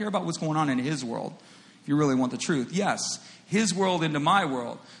 I'm like, I care about what's going on in his world. If you really want the truth. Yes, his world into my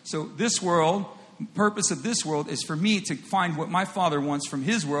world. So this world, purpose of this world is for me to find what my Father wants from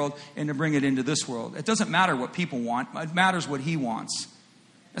his world and to bring it into this world. It doesn't matter what people want. It matters what he wants.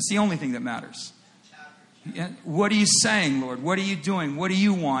 That's the only thing that matters. What are you saying, Lord? What are you doing? What do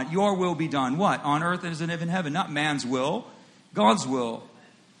you want? Your will be done. What? On earth as it is in heaven. Not man's will, God's will.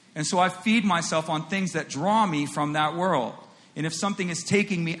 And so I feed myself on things that draw me from that world. And if something is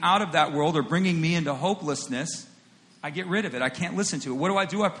taking me out of that world or bringing me into hopelessness, I get rid of it. I can't listen to it. What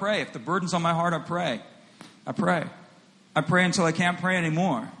do? I pray. If the burden's on my heart, I pray. I pray. I pray until I can't pray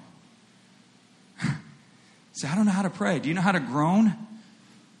anymore. See, I don't know how to pray. Do you know how to groan?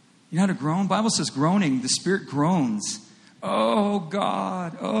 You know how to groan? The Bible says groaning. The Spirit groans. Oh,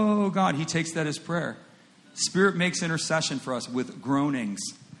 God. Oh, God. He takes that as prayer. The Spirit makes intercession for us with groanings.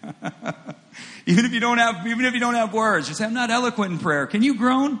 Even if you don't have words, just say, I'm not eloquent in prayer. Can you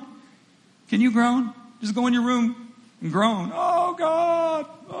groan? Can you groan? Just go in your room and groan. Oh, God.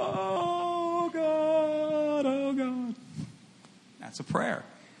 Oh, God. Oh, God. That's a prayer.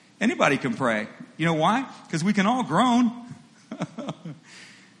 Anybody can pray. You know why? Because we can all groan.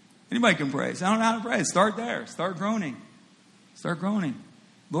 Anybody can pray. So I don't know how to pray. Start there. Start groaning. Start groaning.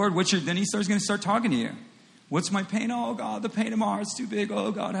 Lord, then he going to start talking to you. What's my pain? Oh, God, the pain in my heart's too big.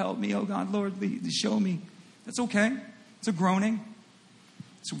 Oh, God, help me. Oh, God, Lord, show me. That's okay. It's a groaning.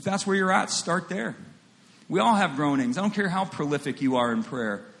 So if that's where you're at, start there. We all have groanings. I don't care how prolific you are in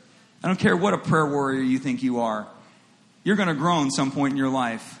prayer. I don't care what a prayer warrior you think you are. You're going to groan some point in your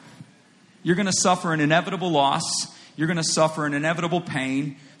life. You're going to suffer an inevitable loss. You're going to suffer an inevitable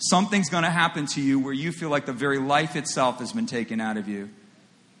pain. Something's going to happen to you where you feel like the very life itself has been taken out of you.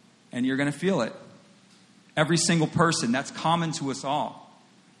 And you're going to feel it. Every single person, that's common to us all.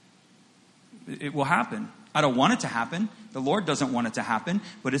 It will happen. I don't want it to happen. The Lord doesn't want it to happen,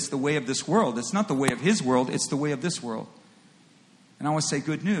 but it's the way of this world. It's not the way of his world, it's the way of this world. And I want to say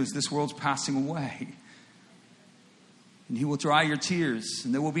good news, this world's passing away. And he will dry your tears,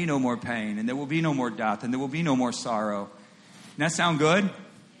 and there will be no more pain, and there will be no more death, and there will be no more sorrow. Doesn't that sound good?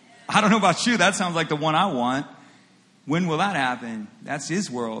 I don't know about you, that sounds like the one I want. When will that happen? That's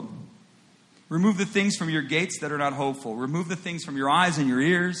his world. Remove the things from your gates that are not hopeful. Remove the things from your eyes and your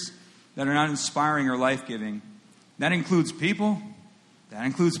ears that are not inspiring or life-giving. That includes people, that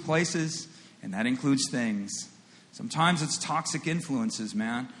includes places, and that includes things. Sometimes it's toxic influences,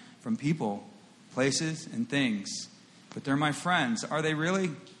 man, from people, places, and things. But they're my friends. Are they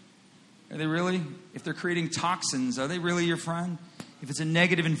really? Are they really? If they're creating toxins, are they really your friend? If it's a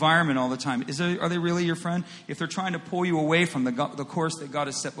negative environment all the time, are they really your friend? If they're trying to pull you away from the course that God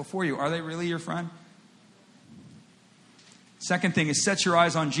has set before you, are they really your friend? Second thing is set your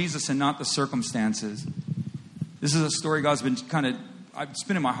eyes on Jesus and not the circumstances. This is a story God's been it's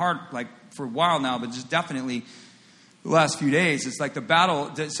been in my heart like for a while now, but just definitely the last few days. It's like the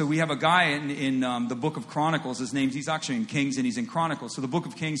battle. So we have a guy in the book of Chronicles. He's actually in Kings and he's in Chronicles. So the book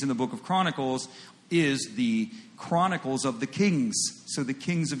of Kings and the book of Chronicles is the chronicles of the kings. So the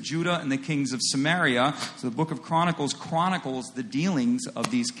kings of Judah and the kings of Samaria. So the book of Chronicles chronicles the dealings of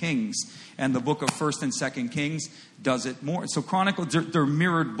these kings. And the book of 1st and 2nd Kings does it more. So Chronicles, they're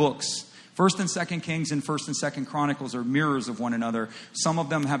mirrored books. 1st and 2nd Kings and 1st and 2nd Chronicles are mirrors of one another. Some of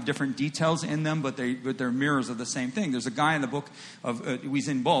them have different details in them, but they're mirrors of the same thing. There's a guy in the book of, he's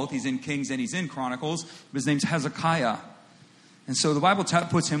in both. He's in Kings and he's in Chronicles. His name's Hezekiah. And so the Bible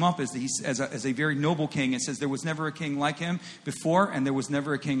puts him up as a very noble king. It says there was never a king like him before, and there was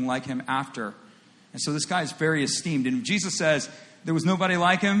never a king like him after. And so this guy is very esteemed. And Jesus says there was nobody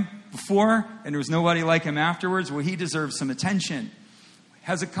like him before, and there was nobody like him afterwards. Well, he deserves some attention.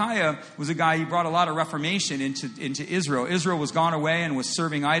 Hezekiah was a guy, he brought a lot of reformation into Israel. Israel was gone away and was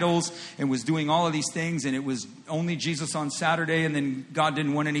serving idols and was doing all of these things, and it was only Jesus on Saturday, and then God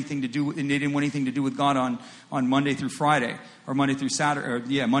didn't want anything to do, and they didn't want anything to do with God on Monday through Friday, or Monday through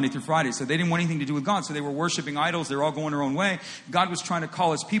Saturday, Monday through Friday. So they didn't want anything to do with God. So they were worshiping idols. They were all going their own way. God was trying to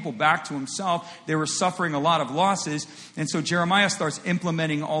call his people back to himself. They were suffering a lot of losses. And so Jeremiah starts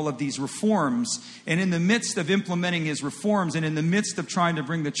implementing all of these reforms. And in the midst of implementing his reforms, and in the midst of trying to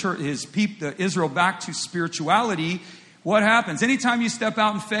bring the church, Israel back to spirituality, what happens? Anytime you step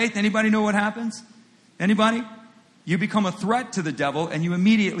out in faith, anybody know what happens? Anybody? You become a threat to the devil, and you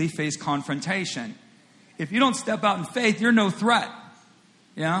immediately face confrontation. If you don't step out in faith, you're no threat.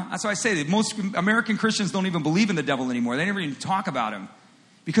 Yeah, that's why I say that most American Christians don't even believe in the devil anymore. They never even talk about him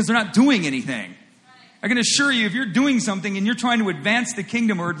because they're not doing anything. I can assure you, if you're doing something and you're trying to advance the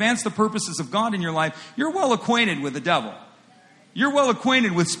kingdom or advance the purposes of God in your life, you're well acquainted with the devil. You're well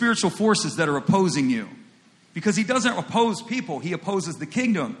acquainted with spiritual forces that are opposing you. Because he doesn't oppose people, he opposes the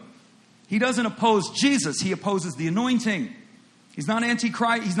kingdom. He doesn't oppose Jesus, he opposes the anointing. He's not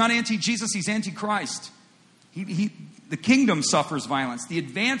anti-Christ, he's not anti-Jesus, he's anti-Christ. The kingdom suffers violence. The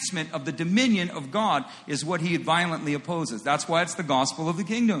advancement of the dominion of God is what he violently opposes. That's why it's the gospel of the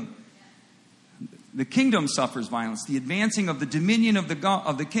kingdom. The kingdom suffers violence. The advancing of the dominion of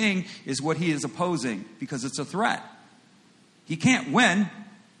the king is what he is opposing because it's a threat. He can't win.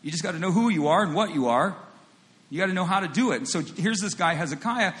 You just got to know who you are and what you are. You got to know how to do it. And so here's this guy,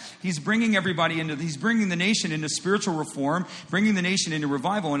 Hezekiah. He's bringing he's bringing the nation into spiritual reform, bringing the nation into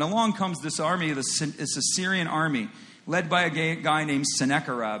revival. And along comes this army, this Assyrian army, led by a guy named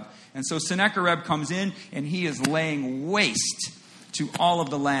Sennacherib. And so Sennacherib comes in and he is laying waste to all of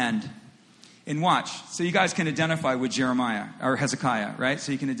the land. And watch. So you guys can identify with Jeremiah or Hezekiah, right?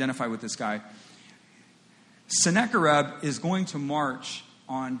 So you can identify with this guy. Sennacherib is going to march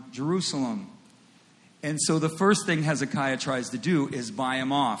on Jerusalem. And so the first thing Hezekiah tries to do is buy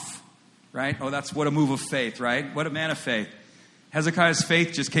him off, right? Oh, that's what a move of faith, right? What a man of faith. Hezekiah's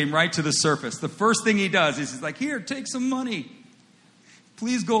faith just came right to the surface. The first thing he does is he's like, here, take some money.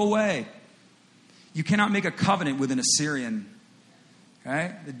 Please go away. You cannot make a covenant with an Assyrian.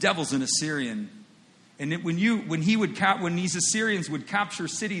 Right? The devil's an Assyrian. And when these Assyrians would capture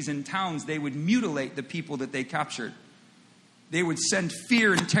cities and towns, they would mutilate the people that they captured. They would send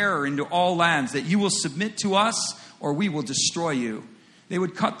fear and terror into all lands that you will submit to us or we will destroy you. They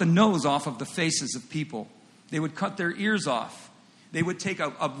would cut the nose off of the faces of people. They would cut their ears off. They would take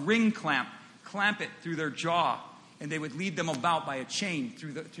a ring clamp it through their jaw, and they would lead them about by a chain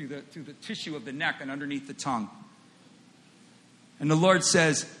through the tissue of the neck and underneath the tongue. And the Lord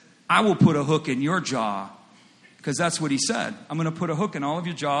says, I will put a hook in your jaw. Because that's what he said. I'm going to put a hook in all of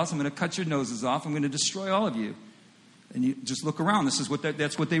your jaws. I'm going to cut your noses off. I'm going to destroy all of you. And you just look around.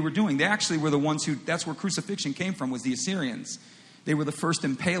 That's what they were doing. They actually were the ones that's where crucifixion came from, was the Assyrians. They were the first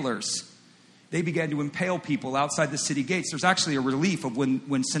impalers. They began to impale people outside the city gates. There's actually a relief of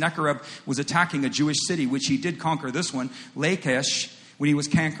when Sennacherib was attacking a Jewish city, which he did conquer this one, Lachish. When he was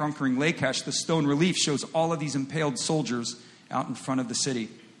conquering Lachish, the stone relief shows all of these impaled soldiers out in front of the city.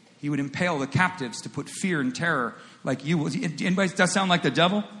 He would impale the captives to put fear and terror like you. Anybody, does that sound like the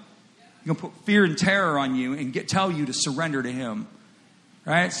devil? He's going to put fear and terror on you and tell you to surrender to him.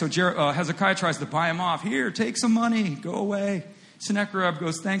 Right? So Hezekiah tries to buy him off. Here, take some money. Go away. Sennacherib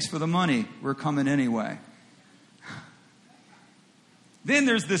goes, thanks for the money. We're coming anyway. Then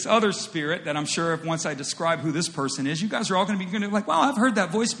there's this other spirit that I'm sure if once I describe who this person is, you guys are all going to be like, wow, I've heard that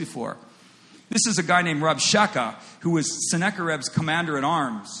voice before. This is a guy named Rabshakeh, who was Sennacherib's commander at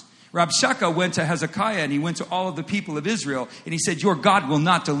arms. Rabshakeh went to Hezekiah and he went to all of the people of Israel and he said, your God will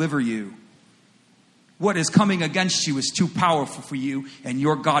not deliver you. What is coming against you is too powerful for you and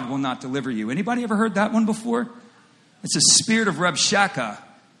your God will not deliver you. Anybody ever heard that one before? It's a spirit of Rabshakeh.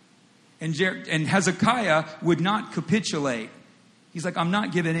 And Hezekiah would not capitulate. He's like, I'm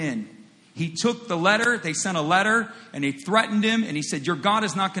not giving in. He took the letter, they sent a letter, and they threatened him, and he said, your God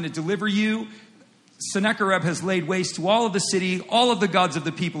is not going to deliver you. Sennacherib has laid waste to all of the city, all of the gods of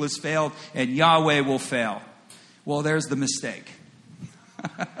the people has failed, and Yahweh will fail. Well, there's the mistake.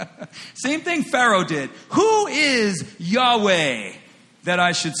 Same thing Pharaoh did. Who is Yahweh that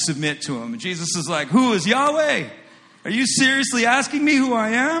I should submit to him? And Jesus is like, who is Yahweh? Are you seriously asking me who I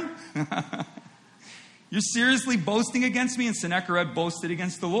am? You're seriously boasting against me? And Sennacherib boasted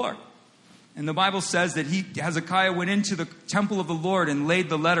against the Lord. And the Bible says that Hezekiah went into the temple of the Lord and laid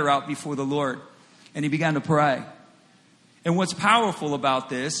the letter out before the Lord. And he began to pray. And what's powerful about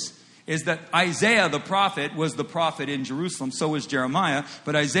this is that Isaiah the prophet was the prophet in Jerusalem. So was Jeremiah.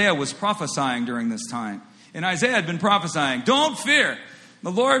 But Isaiah was prophesying during this time. And Isaiah had been prophesying, don't fear.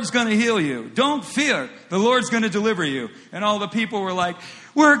 The Lord's going to heal you. Don't fear. The Lord's going to deliver you. And all the people were like,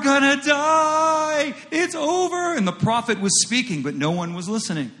 we're going to die. It's over. And the prophet was speaking, but no one was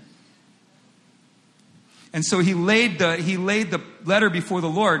listening. And so he laid the letter before the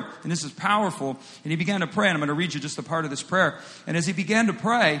Lord, and this is powerful, and he began to pray, and I'm going to read you just a part of this prayer. And as he began to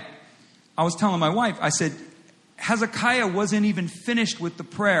pray, I was telling my wife, I said, Hezekiah wasn't even finished with the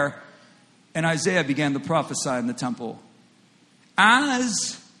prayer, and Isaiah began to prophesy in the temple.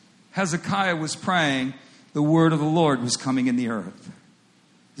 As Hezekiah was praying, the word of the Lord was coming in the earth.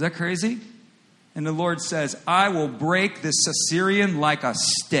 Is that crazy? And the Lord says, I will break this Assyrian like a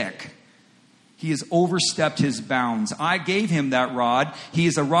stick. He has overstepped his bounds. I gave him that rod. He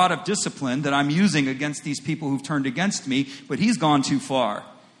is a rod of discipline that I'm using against these people who've turned against me, but he's gone too far.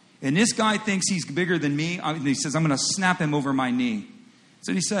 And this guy thinks he's bigger than me. He says, I'm going to snap him over my knee. That's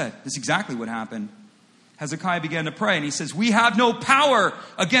what he said. That's exactly what happened. Hezekiah began to pray, and he says, we have no power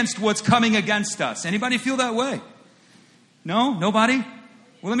against what's coming against us. Anybody feel that way? No? Nobody?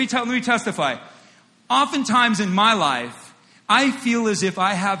 Well, let me testify. Oftentimes in my life, I feel as if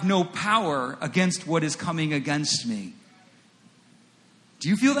I have no power against what is coming against me. Do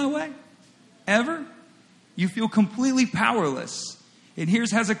you feel that way? Ever? You feel completely powerless. And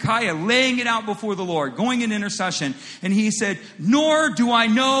here's Hezekiah laying it out before the Lord, going in intercession. And he said, nor do I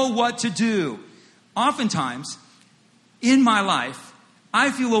know what to do. Oftentimes, in my life,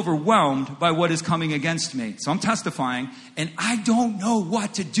 I feel overwhelmed by what is coming against me. So I'm testifying, and I don't know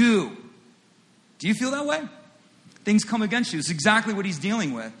what to do. Do you feel that way? Things come against you. It's exactly what he's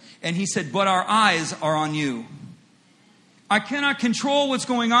dealing with. And he said, but our eyes are on you. I cannot control what's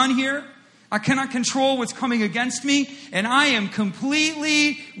going on here. I cannot control what's coming against me. And I am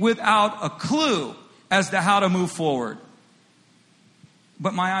completely without a clue as to how to move forward.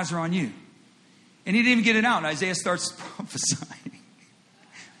 But my eyes are on you. And he didn't even get it out. And Isaiah starts prophesying.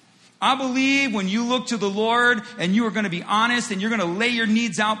 I believe when you look to the Lord and you are going to be honest and you're going to lay your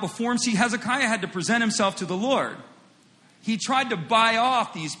needs out before him. See, Hezekiah had to present himself to the Lord. He tried to buy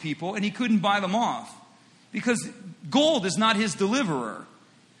off these people and he couldn't buy them off. Because gold is not his deliverer.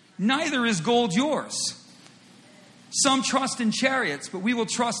 Neither is gold yours. Some trust in chariots, but we will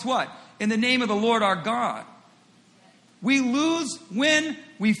trust what? In the name of the Lord our God. We lose, win,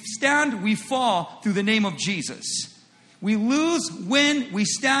 we stand, we fall through the name of Jesus. We lose, win, we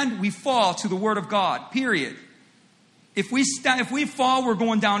stand, we fall to the word of God. Period. If we fall, we're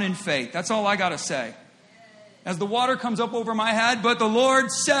going down in faith. That's all I got to say. As the water comes up over my head, but the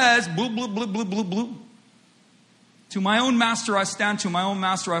Lord says, bloop, bloop, bloop, bloop, bloop, bloop. To my own master I stand, to my own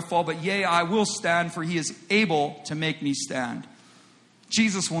master I fall, but yea, I will stand, for he is able to make me stand.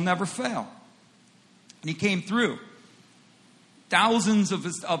 Jesus will never fail. And he came through. Thousands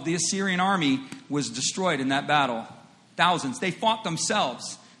of the Assyrian army was destroyed in that battle. Thousands. They fought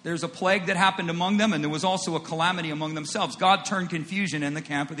themselves. There's a plague that happened among them, and there was also a calamity among themselves. God turned confusion in the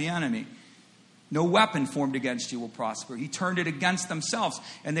camp of the enemy. No weapon formed against you will prosper. He turned it against themselves,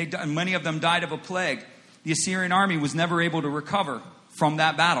 and many of them died of a plague. The Assyrian army was never able to recover from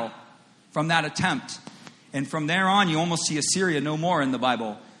that battle, from that attempt. And from there on, you almost see Assyria no more in the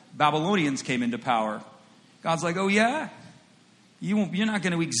Bible. Babylonians came into power. God's like, oh yeah? You're not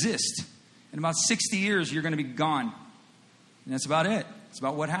going to exist. In about 60 years, you're going to be gone. And that's about it. It's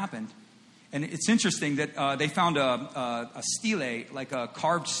about what happened. And it's interesting that they found a stele, like a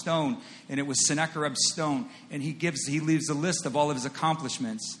carved stone, and it was Sennacherib's stone. And he leaves a list of all of his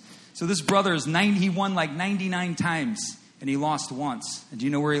accomplishments. So this brother he won like 99 times, and he lost once. And do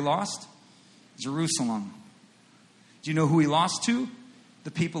you know where he lost? Jerusalem. Do you know who he lost to?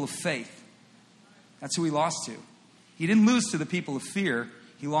 The people of faith. That's who he lost to. He didn't lose to the people of fear.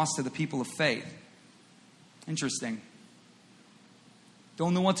 He lost to the people of faith. Interesting.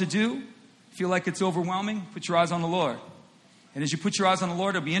 Don't know what to do? Feel like it's overwhelming? Put your eyes on the Lord. And as you put your eyes on the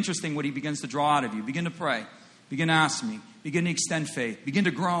Lord, it'll be interesting what he begins to draw out of you. Begin to pray. Begin to ask me. Begin to extend faith. Begin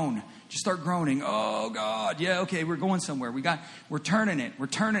to groan. Just start groaning. Oh, God. Yeah, okay, we're going somewhere. We're turning it. We're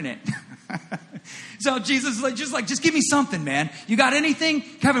turning it. So Jesus is just give me something, man. You got anything?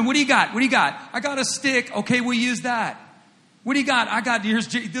 Kevin, what do you got? What do you got? I got a stick. Okay, we'll use that. What do you got?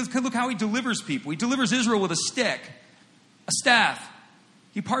 Look how he delivers people. He delivers Israel with a stick. A staff.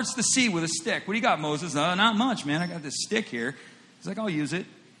 He parts the sea with a stick. What do you got, Moses? Not much, man. I got this stick here. He's like, I'll use it.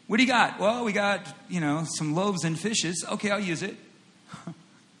 What do you got? Well, we got, some loaves and fishes. Okay, I'll use it.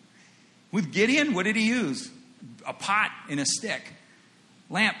 With Gideon, what did he use? A pot and a stick.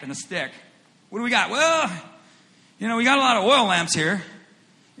 Lamp and a stick. What do we got? Well, we got a lot of oil lamps here.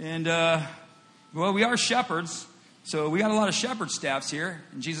 And, we are shepherds. So we got a lot of shepherd staffs here.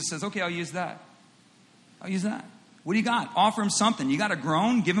 And Jesus says, okay, I'll use that. I'll use that. What do you got? Offer him something. You got a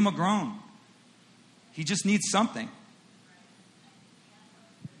groan? Give him a groan. He just needs something.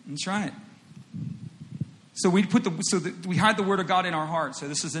 That's right. So we hide the word of God in our heart. So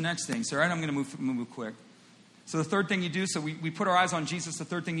this is the next thing. So I'm going to move quick. So the third thing you do, so we put our eyes on Jesus. The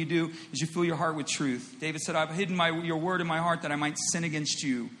third thing you do is you fill your heart with truth. David said, I've hidden your word in my heart that I might sin against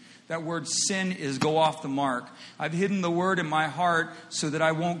you. That word sin is go off the mark. I've hidden the word in my heart so that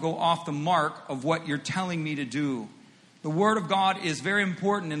I won't go off the mark of what you're telling me to do. The word of God is very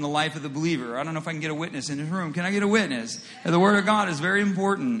important in the life of the believer. I don't know if I can get a witness in this room. Can I get a witness? The word of God is very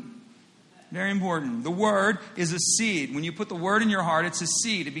important. Very important. The word is a seed. When you put the word in your heart, it's a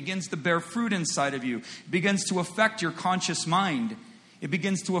seed. It begins to bear fruit inside of you. It begins to affect your conscious mind. It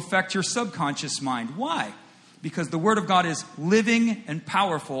begins to affect your subconscious mind. Why? Because the Word of God is living and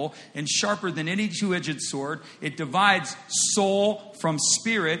powerful and sharper than any two-edged sword. It divides soul from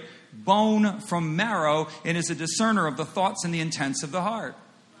spirit, bone from marrow, and is a discerner of the thoughts and the intents of the heart.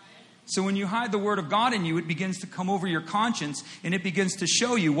 So when you hide the Word of God in you, it begins to come over your conscience, and it begins to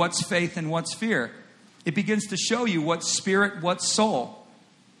show you what's faith and what's fear. It begins to show you what's spirit, what's soul.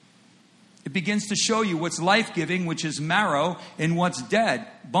 It begins to show you what's life-giving, which is marrow, and what's dead,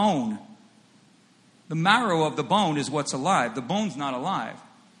 bone. The marrow of the bone is what's alive. The bone's not alive.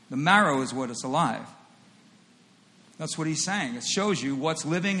 The marrow is what is alive. That's what he's saying. It shows you what's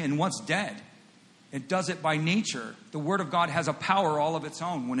living and what's dead. It does it by nature. The Word of God has a power all of its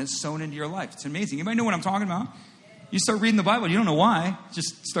own when it's sown into your life. It's amazing. Anybody know what I'm talking about? You start reading the Bible, you don't know why. It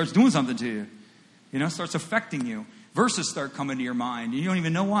just starts doing something to you. It starts affecting you. Verses start coming to your mind. You don't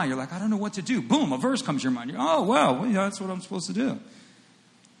even know why. You're like, I don't know what to do. Boom, a verse comes to your mind. Oh, well, that's what I'm supposed to do.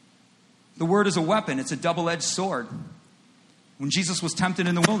 The Word is a weapon. It's a double-edged sword. When Jesus was tempted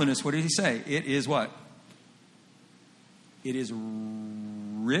in the wilderness, what did he say? It is what? It is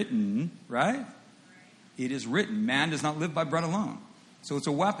written, right? It is written. Man does not live by bread alone. So it's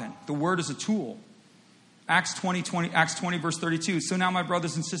a weapon. The Word is a tool. Acts 20 verse 32. So now, my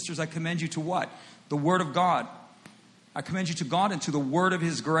brothers and sisters, I commend you to what? The Word of God. I commend you to God and to the word of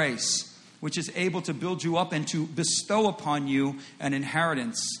His grace, which is able to build you up and to bestow upon you an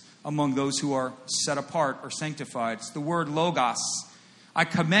inheritance among those who are set apart or sanctified. It's the word logos. I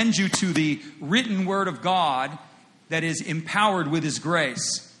commend you to the written word of God that is empowered with His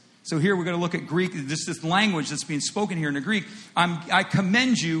grace. So here we're going to look at Greek, this language that's being spoken here in the Greek. I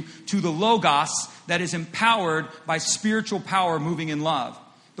commend you to the logos that is empowered by spiritual power moving in love.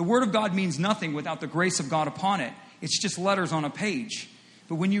 The word of God means nothing without the grace of God upon it. It's just letters on a page.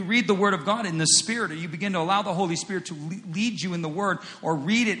 But when you read the Word of God in the Spirit, or you begin to allow the Holy Spirit to lead you in the Word, or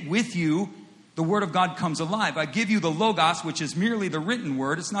read it with you, the Word of God comes alive. I give you the Logos, which is merely the written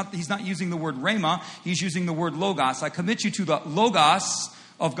Word. He's not using the word Rhema. He's using the word Logos. I commit you to the Logos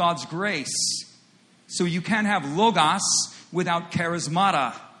of God's grace. So you can't have Logos without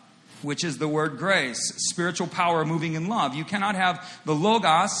charismata, which is the word grace, spiritual power moving in love. You cannot have the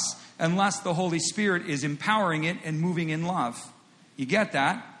Logos unless the Holy Spirit is empowering it and moving in love. You get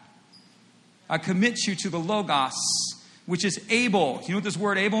that? I commit you to the Logos, which is able. You know what this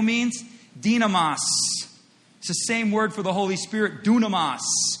word able means? Dynamos. It's the same word for the Holy Spirit, dunamis.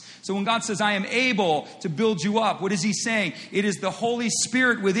 So when God says, I am able to build you up, what is He saying? It is the Holy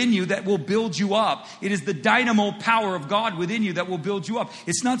Spirit within you that will build you up. It is the dynamo power of God within you that will build you up.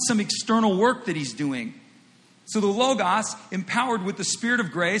 It's not some external work that He's doing. So the Logos, empowered with the Spirit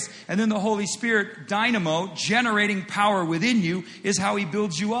of grace, and then the Holy Spirit, dynamo, generating power within you, is how He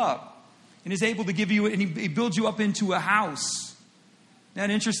builds you up. And is able to give you, and He builds you up into a house. Isn't that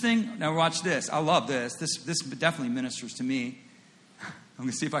interesting? Now watch this. I love this. This definitely ministers to me. I'm going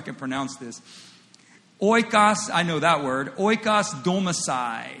to see if I can pronounce this. Oikos, I know that word. Oikos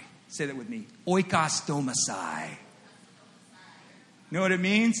domesai. Say that with me. Oikos domesai. You know what it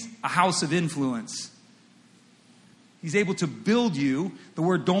means? A house of influence. He's able to build you. The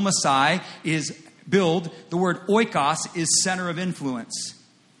word domesai is build. The word oikos is center of influence.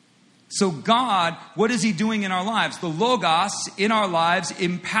 So God, what is He doing in our lives? The Logos in our lives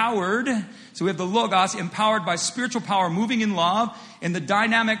empowered. So we have the Logos empowered by spiritual power moving in love. And the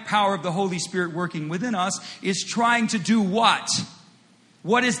dynamic power of the Holy Spirit working within us is trying to do what?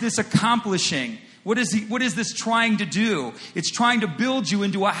 What is this accomplishing? What is this trying to do? It's trying to build you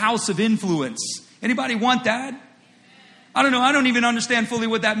into a house of influence. Anybody want that? I don't know. I don't even understand fully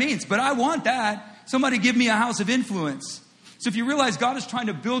what that means, but I want that. Somebody give me a house of influence. So if you realize God is trying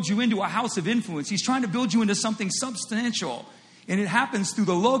to build you into a house of influence, He's trying to build you into something substantial. And it happens through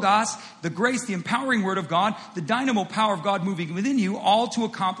the Logos, the grace, the empowering word of God, the dynamo power of God moving within you, all to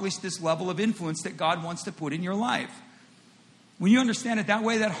accomplish this level of influence that God wants to put in your life. When you understand it that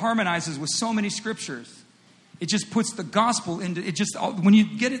way, that harmonizes with so many scriptures. It just puts the gospel into it. Just when you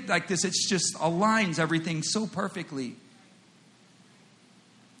get it like this, it just aligns everything so perfectly.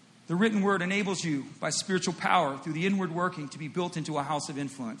 The written word enables you by spiritual power through the inward working to be built into a house of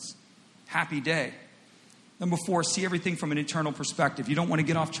influence. Happy day. Number 4, see everything from an eternal perspective. You don't want to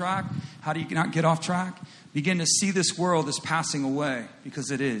get off track. How do you not get off track? Begin to see this world as passing away,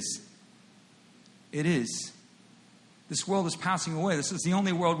 because it is. It is. This world is passing away. This is the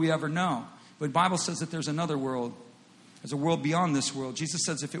only world we ever know. But the Bible says that there's another world. There's a world beyond this world. Jesus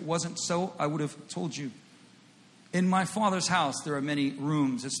says, if it wasn't so, I would have told you. In my Father's house, there are many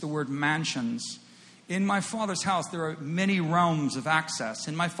rooms. It's the word mansions. In my Father's house, there are many realms of access.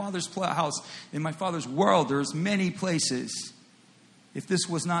 In my Father's house, in my Father's world, there's many places. If this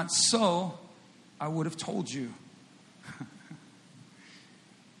was not so, I would have told you.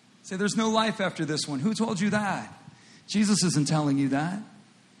 Say, there's no life after this one. Who told you that? Jesus isn't telling you that.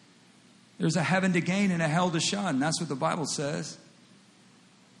 There's a heaven to gain and a hell to shun. That's what the Bible says.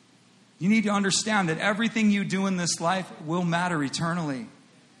 You need to understand that everything you do in this life will matter eternally.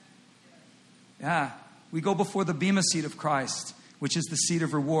 Yeah, we go before the bema seat of Christ, which is the seat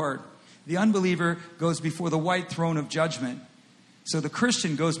of reward. The unbeliever goes before the white throne of judgment. So the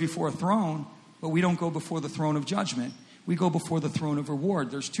Christian goes before a throne, but we don't go before the throne of judgment. We go before the throne of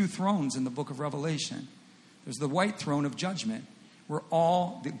reward. There's 2 thrones in the book of Revelation. There's the white throne of judgment, where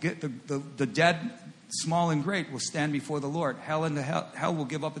all the dead, small and great, will stand before the Lord. Hell and the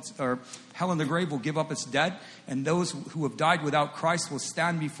grave will give up its dead, and those who have died without Christ will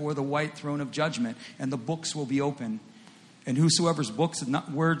stand before the white throne of judgment, and the books will be open. And whosoever's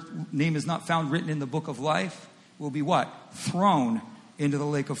name is not found written in the book of life will be what? Thrown into the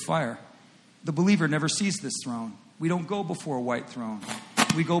lake of fire. The believer never sees this throne. We don't go before a white throne.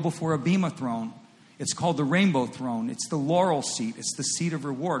 We go before a bema throne. It's called the rainbow throne. It's the laurel seat. It's the seat of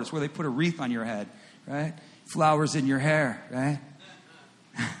reward. It's where they put a wreath on your head, right? Flowers in your hair, right?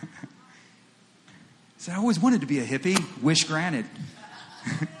 So I always wanted to be a hippie. Wish granted.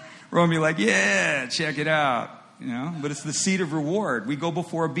 We're going to be like, yeah, check it out. But it's the seat of reward. We go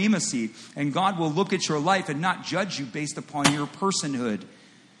before a bema seat, and God will look at your life and not judge you based upon your personhood.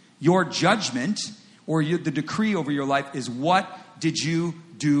 Your judgment or the decree over your life is, what did you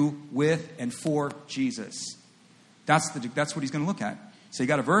do with and for Jesus? That's what he's going to look at. So you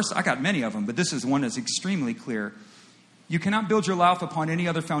got a verse? I got many of them, but this is one that's extremely clear. You cannot build your life upon any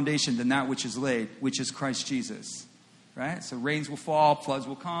other foundation than that which is laid, which is Christ Jesus. Right? So rains will fall, floods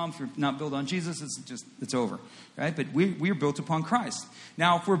will come. If you're not built on Jesus, it's over. Right? But we are built upon Christ.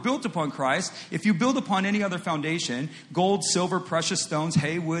 Now, if we're built upon Christ, if you build upon any other foundation, gold, silver, precious stones,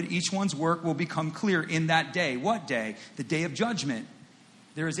 hay, wood, each one's work will become clear in that day. What day? The day of judgment.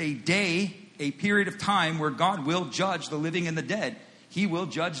 There is a day, a period of time where God will judge the living and the dead. He will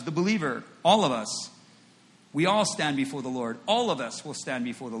judge the believer. All of us. We all stand before the Lord. All of us will stand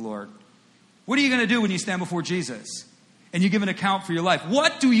before the Lord. What are you going to do when you stand before Jesus and you give an account for your life?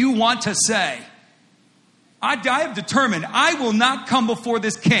 What do you want to say? I have determined I will not come before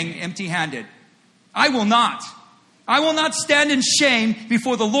this king empty-handed. I will not. I will not stand in shame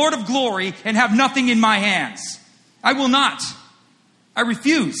before the Lord of glory and have nothing in my hands. I will not. I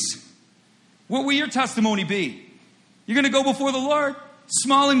refuse. What will your testimony be? You're going to go before the Lord,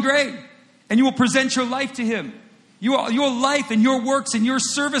 small and great, and you will present your life to Him. Your life and your works and your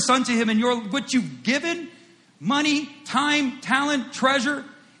service unto Him and what you've given, money, time, talent, treasure,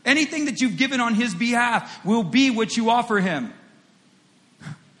 anything that you've given on His behalf will be what you offer Him.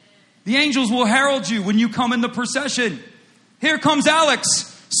 The angels will herald you when you come in the procession. Here comes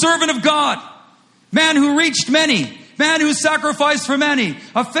Alex, servant of God, man who reached many, man who sacrificed for many,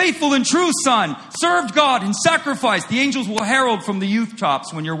 a faithful and true son, served God and sacrificed. The angels will herald from the youth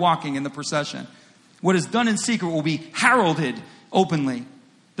tops when you're walking in the procession. What is done in secret will be heralded openly.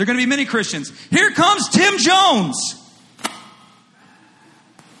 There are going to be many Christians. Here comes Tim Jones.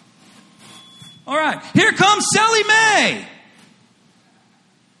 All right. Here comes Sally Mae.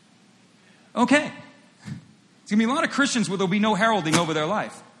 Okay. There's going to be a lot of Christians where there'll be no heralding over their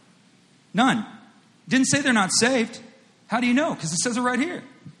life. None. Didn't say they're not saved. How do you know? Because it says it right here.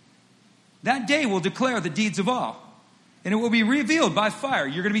 That day will declare the deeds of all. And it will be revealed by fire.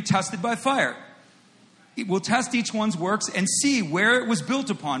 You're going to be tested by fire. It will test each one's works and see where it was built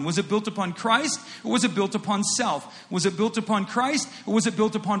upon. Was it built upon Christ or was it built upon self? Was it built upon Christ or was it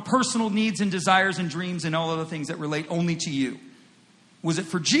built upon personal needs and desires and dreams and all other things that relate only to you? Was it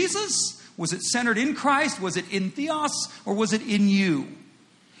for Jesus? Was it centered in Christ? Was it in Theos or was it in you?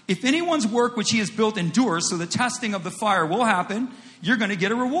 If anyone's work which he has built endures, so the testing of the fire will happen, you're going to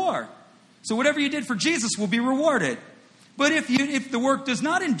get a reward. So whatever you did for Jesus will be rewarded. But if the work does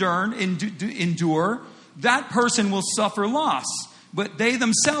not endure, that person will suffer loss. But they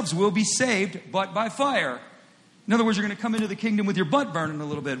themselves will be saved, but by fire. In other words, you're going to come into the kingdom with your butt burning a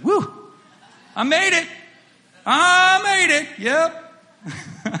little bit. Woo! I made it. I made it. Yep.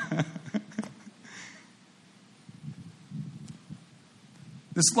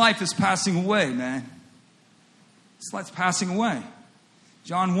 This life is passing away, man. This life's passing away.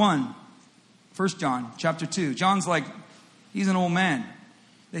 John 1, 1 John, chapter 2. John's like, he's an old man.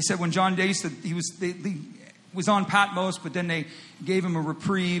 They said when John he was on Patmos, but then they gave him a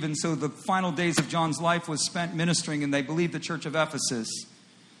reprieve. And so the final days of John's life was spent ministering, and they believed the church of Ephesus.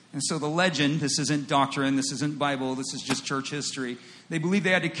 And so the legend, this isn't doctrine, this isn't Bible, this is just church history. They believed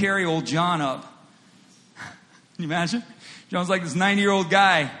they had to carry old John up. Can you imagine? John's like this 90-year-old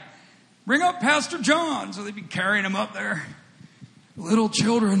guy. Bring up Pastor John. So they'd be carrying him up there. Little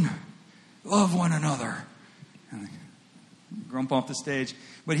children, love one another. And grump off the stage.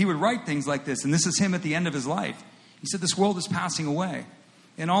 But he would write things like this, and this is him at the end of his life. He said, this world is passing away,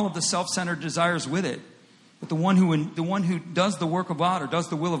 and all of the self-centered desires with it. But the one who does the work of God or does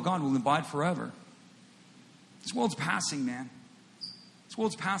the will of God will abide forever. This world's passing, man. This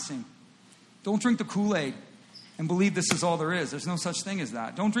world's passing. Don't drink the Kool-Aid and believe this is all there is. There's no such thing as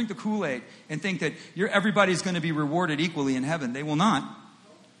that. Don't drink the Kool-Aid and think that everybody's going to be rewarded equally in heaven. They will not.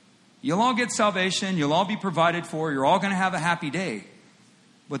 You'll all get salvation. You'll all be provided for. You're all going to have a happy day.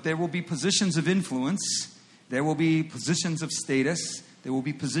 But there will be positions of influence. There will be positions of status. There will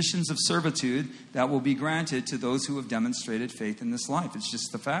be positions of servitude that will be granted to those who have demonstrated faith in this life. It's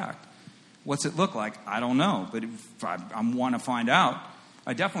just the fact. What's it look like? I don't know. But if I want to find out,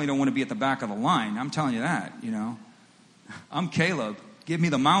 I definitely don't want to be at the back of the line. I'm telling you that, I'm Caleb. Give me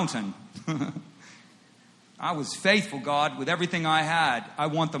the mountain. I was faithful, God, with everything I had. I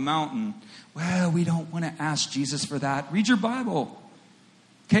want the mountain. Well, we don't want to ask Jesus for that. Read your Bible.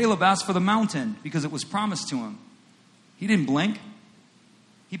 Caleb asked for the mountain because it was promised to him. He didn't blink.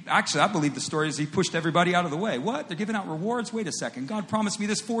 I believe the story is he pushed everybody out of the way. What? They're giving out rewards? Wait a second. God promised me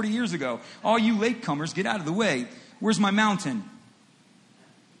this 40 years ago. All you latecomers, get out of the way. Where's my mountain?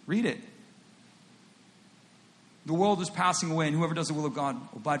 Read it. The world is passing away, and whoever does the will of God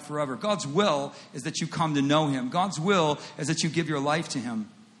will abide forever. God's will is that you come to know him. God's will is that you give your life to him.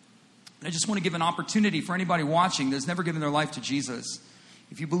 And I just want to give an opportunity for anybody watching that's never given their life to Jesus.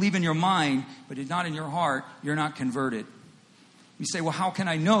 If you believe in your mind, but not in your heart, you're not converted. You say, well, how can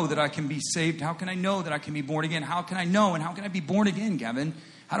I know that I can be saved? How can I know that I can be born again? How can I know? And how can I be born again, Kevin?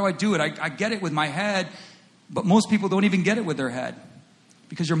 How do I do it? I get it with my head, but most people don't even get it with their head.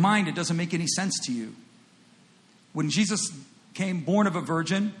 Because your mind, it doesn't make any sense to you. When Jesus came born of a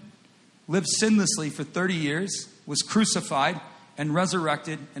virgin, lived sinlessly for 30 years, was crucified and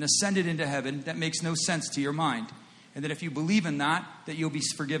resurrected and ascended into heaven, that makes no sense to your mind. And that if you believe in that you'll be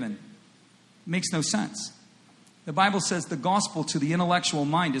forgiven. It makes no sense. The Bible says the gospel to the intellectual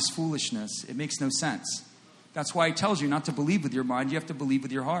mind is foolishness. It makes no sense. That's why it tells you not to believe with your mind. You have to believe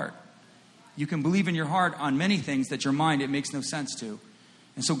with your heart. You can believe in your heart on many things that your mind, it makes no sense to.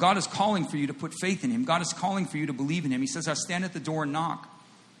 And so God is calling for you to put faith in him. God is calling for you to believe in him. He says, I stand at the door and knock.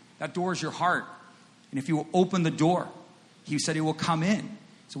 That door is your heart. And if you will open the door, he said he will come in.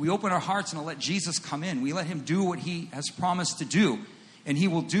 So we open our hearts and let Jesus come in. We let him do what he has promised to do. And he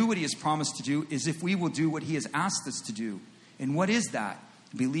will do what he has promised to do is if we will do what he has asked us to do. And what is that?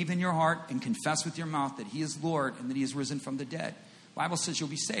 Believe in your heart and confess with your mouth that he is Lord and that he has risen from the dead. The Bible says you'll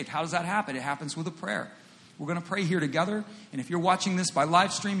be saved. How does that happen? It happens with a prayer. We're going to pray here together. And if you're watching this by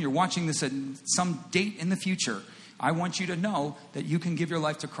live stream, you're watching this at some date in the future, I want you to know that you can give your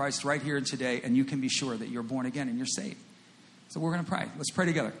life to Christ right here and today, and you can be sure that you're born again and you're saved. So we're going to pray. Let's pray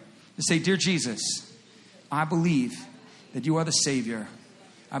together. Let's say, Dear Jesus, I believe that you are the Savior.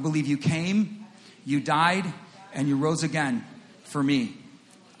 I believe you came, you died, and you rose again for me.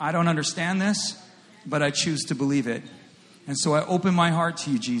 I don't understand this, but I choose to believe it. And so I open my heart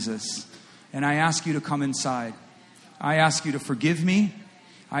to you, Jesus, and I ask you to come inside. I ask you to forgive me.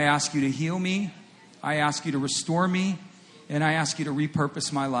 I ask you to heal me. I ask you to restore me. And I ask you to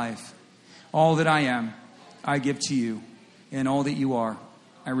repurpose my life. All that I am, I give to you. And all that you are,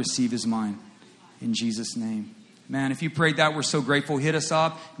 I receive as mine. In Jesus' name. Man, if you prayed that, we're so grateful. Hit us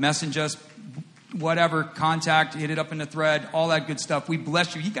up, message us, whatever, contact, hit it up in the thread, all that good stuff. We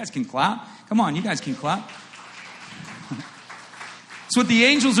bless you. You guys can clap. Come on, you guys can clap. It's what the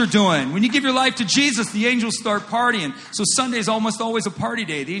angels are doing. When you give your life to Jesus, the angels start partying. So Sunday is almost always a party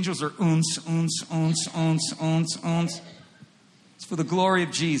day. The angels are uns, uns, uns, uns, uns, uns. It's for the glory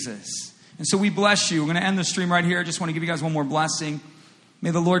of Jesus. And so we bless you. We're going to end the stream right here. I just want to give you guys one more blessing.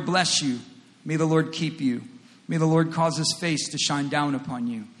 May the Lord bless you. May the Lord keep you. May the Lord cause his face to shine down upon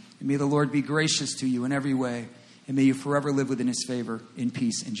you. And may the Lord be gracious to you in every way. And may you forever live within his favor in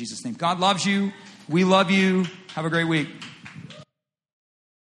peace in Jesus' name. God loves you. We love you. Have a great week.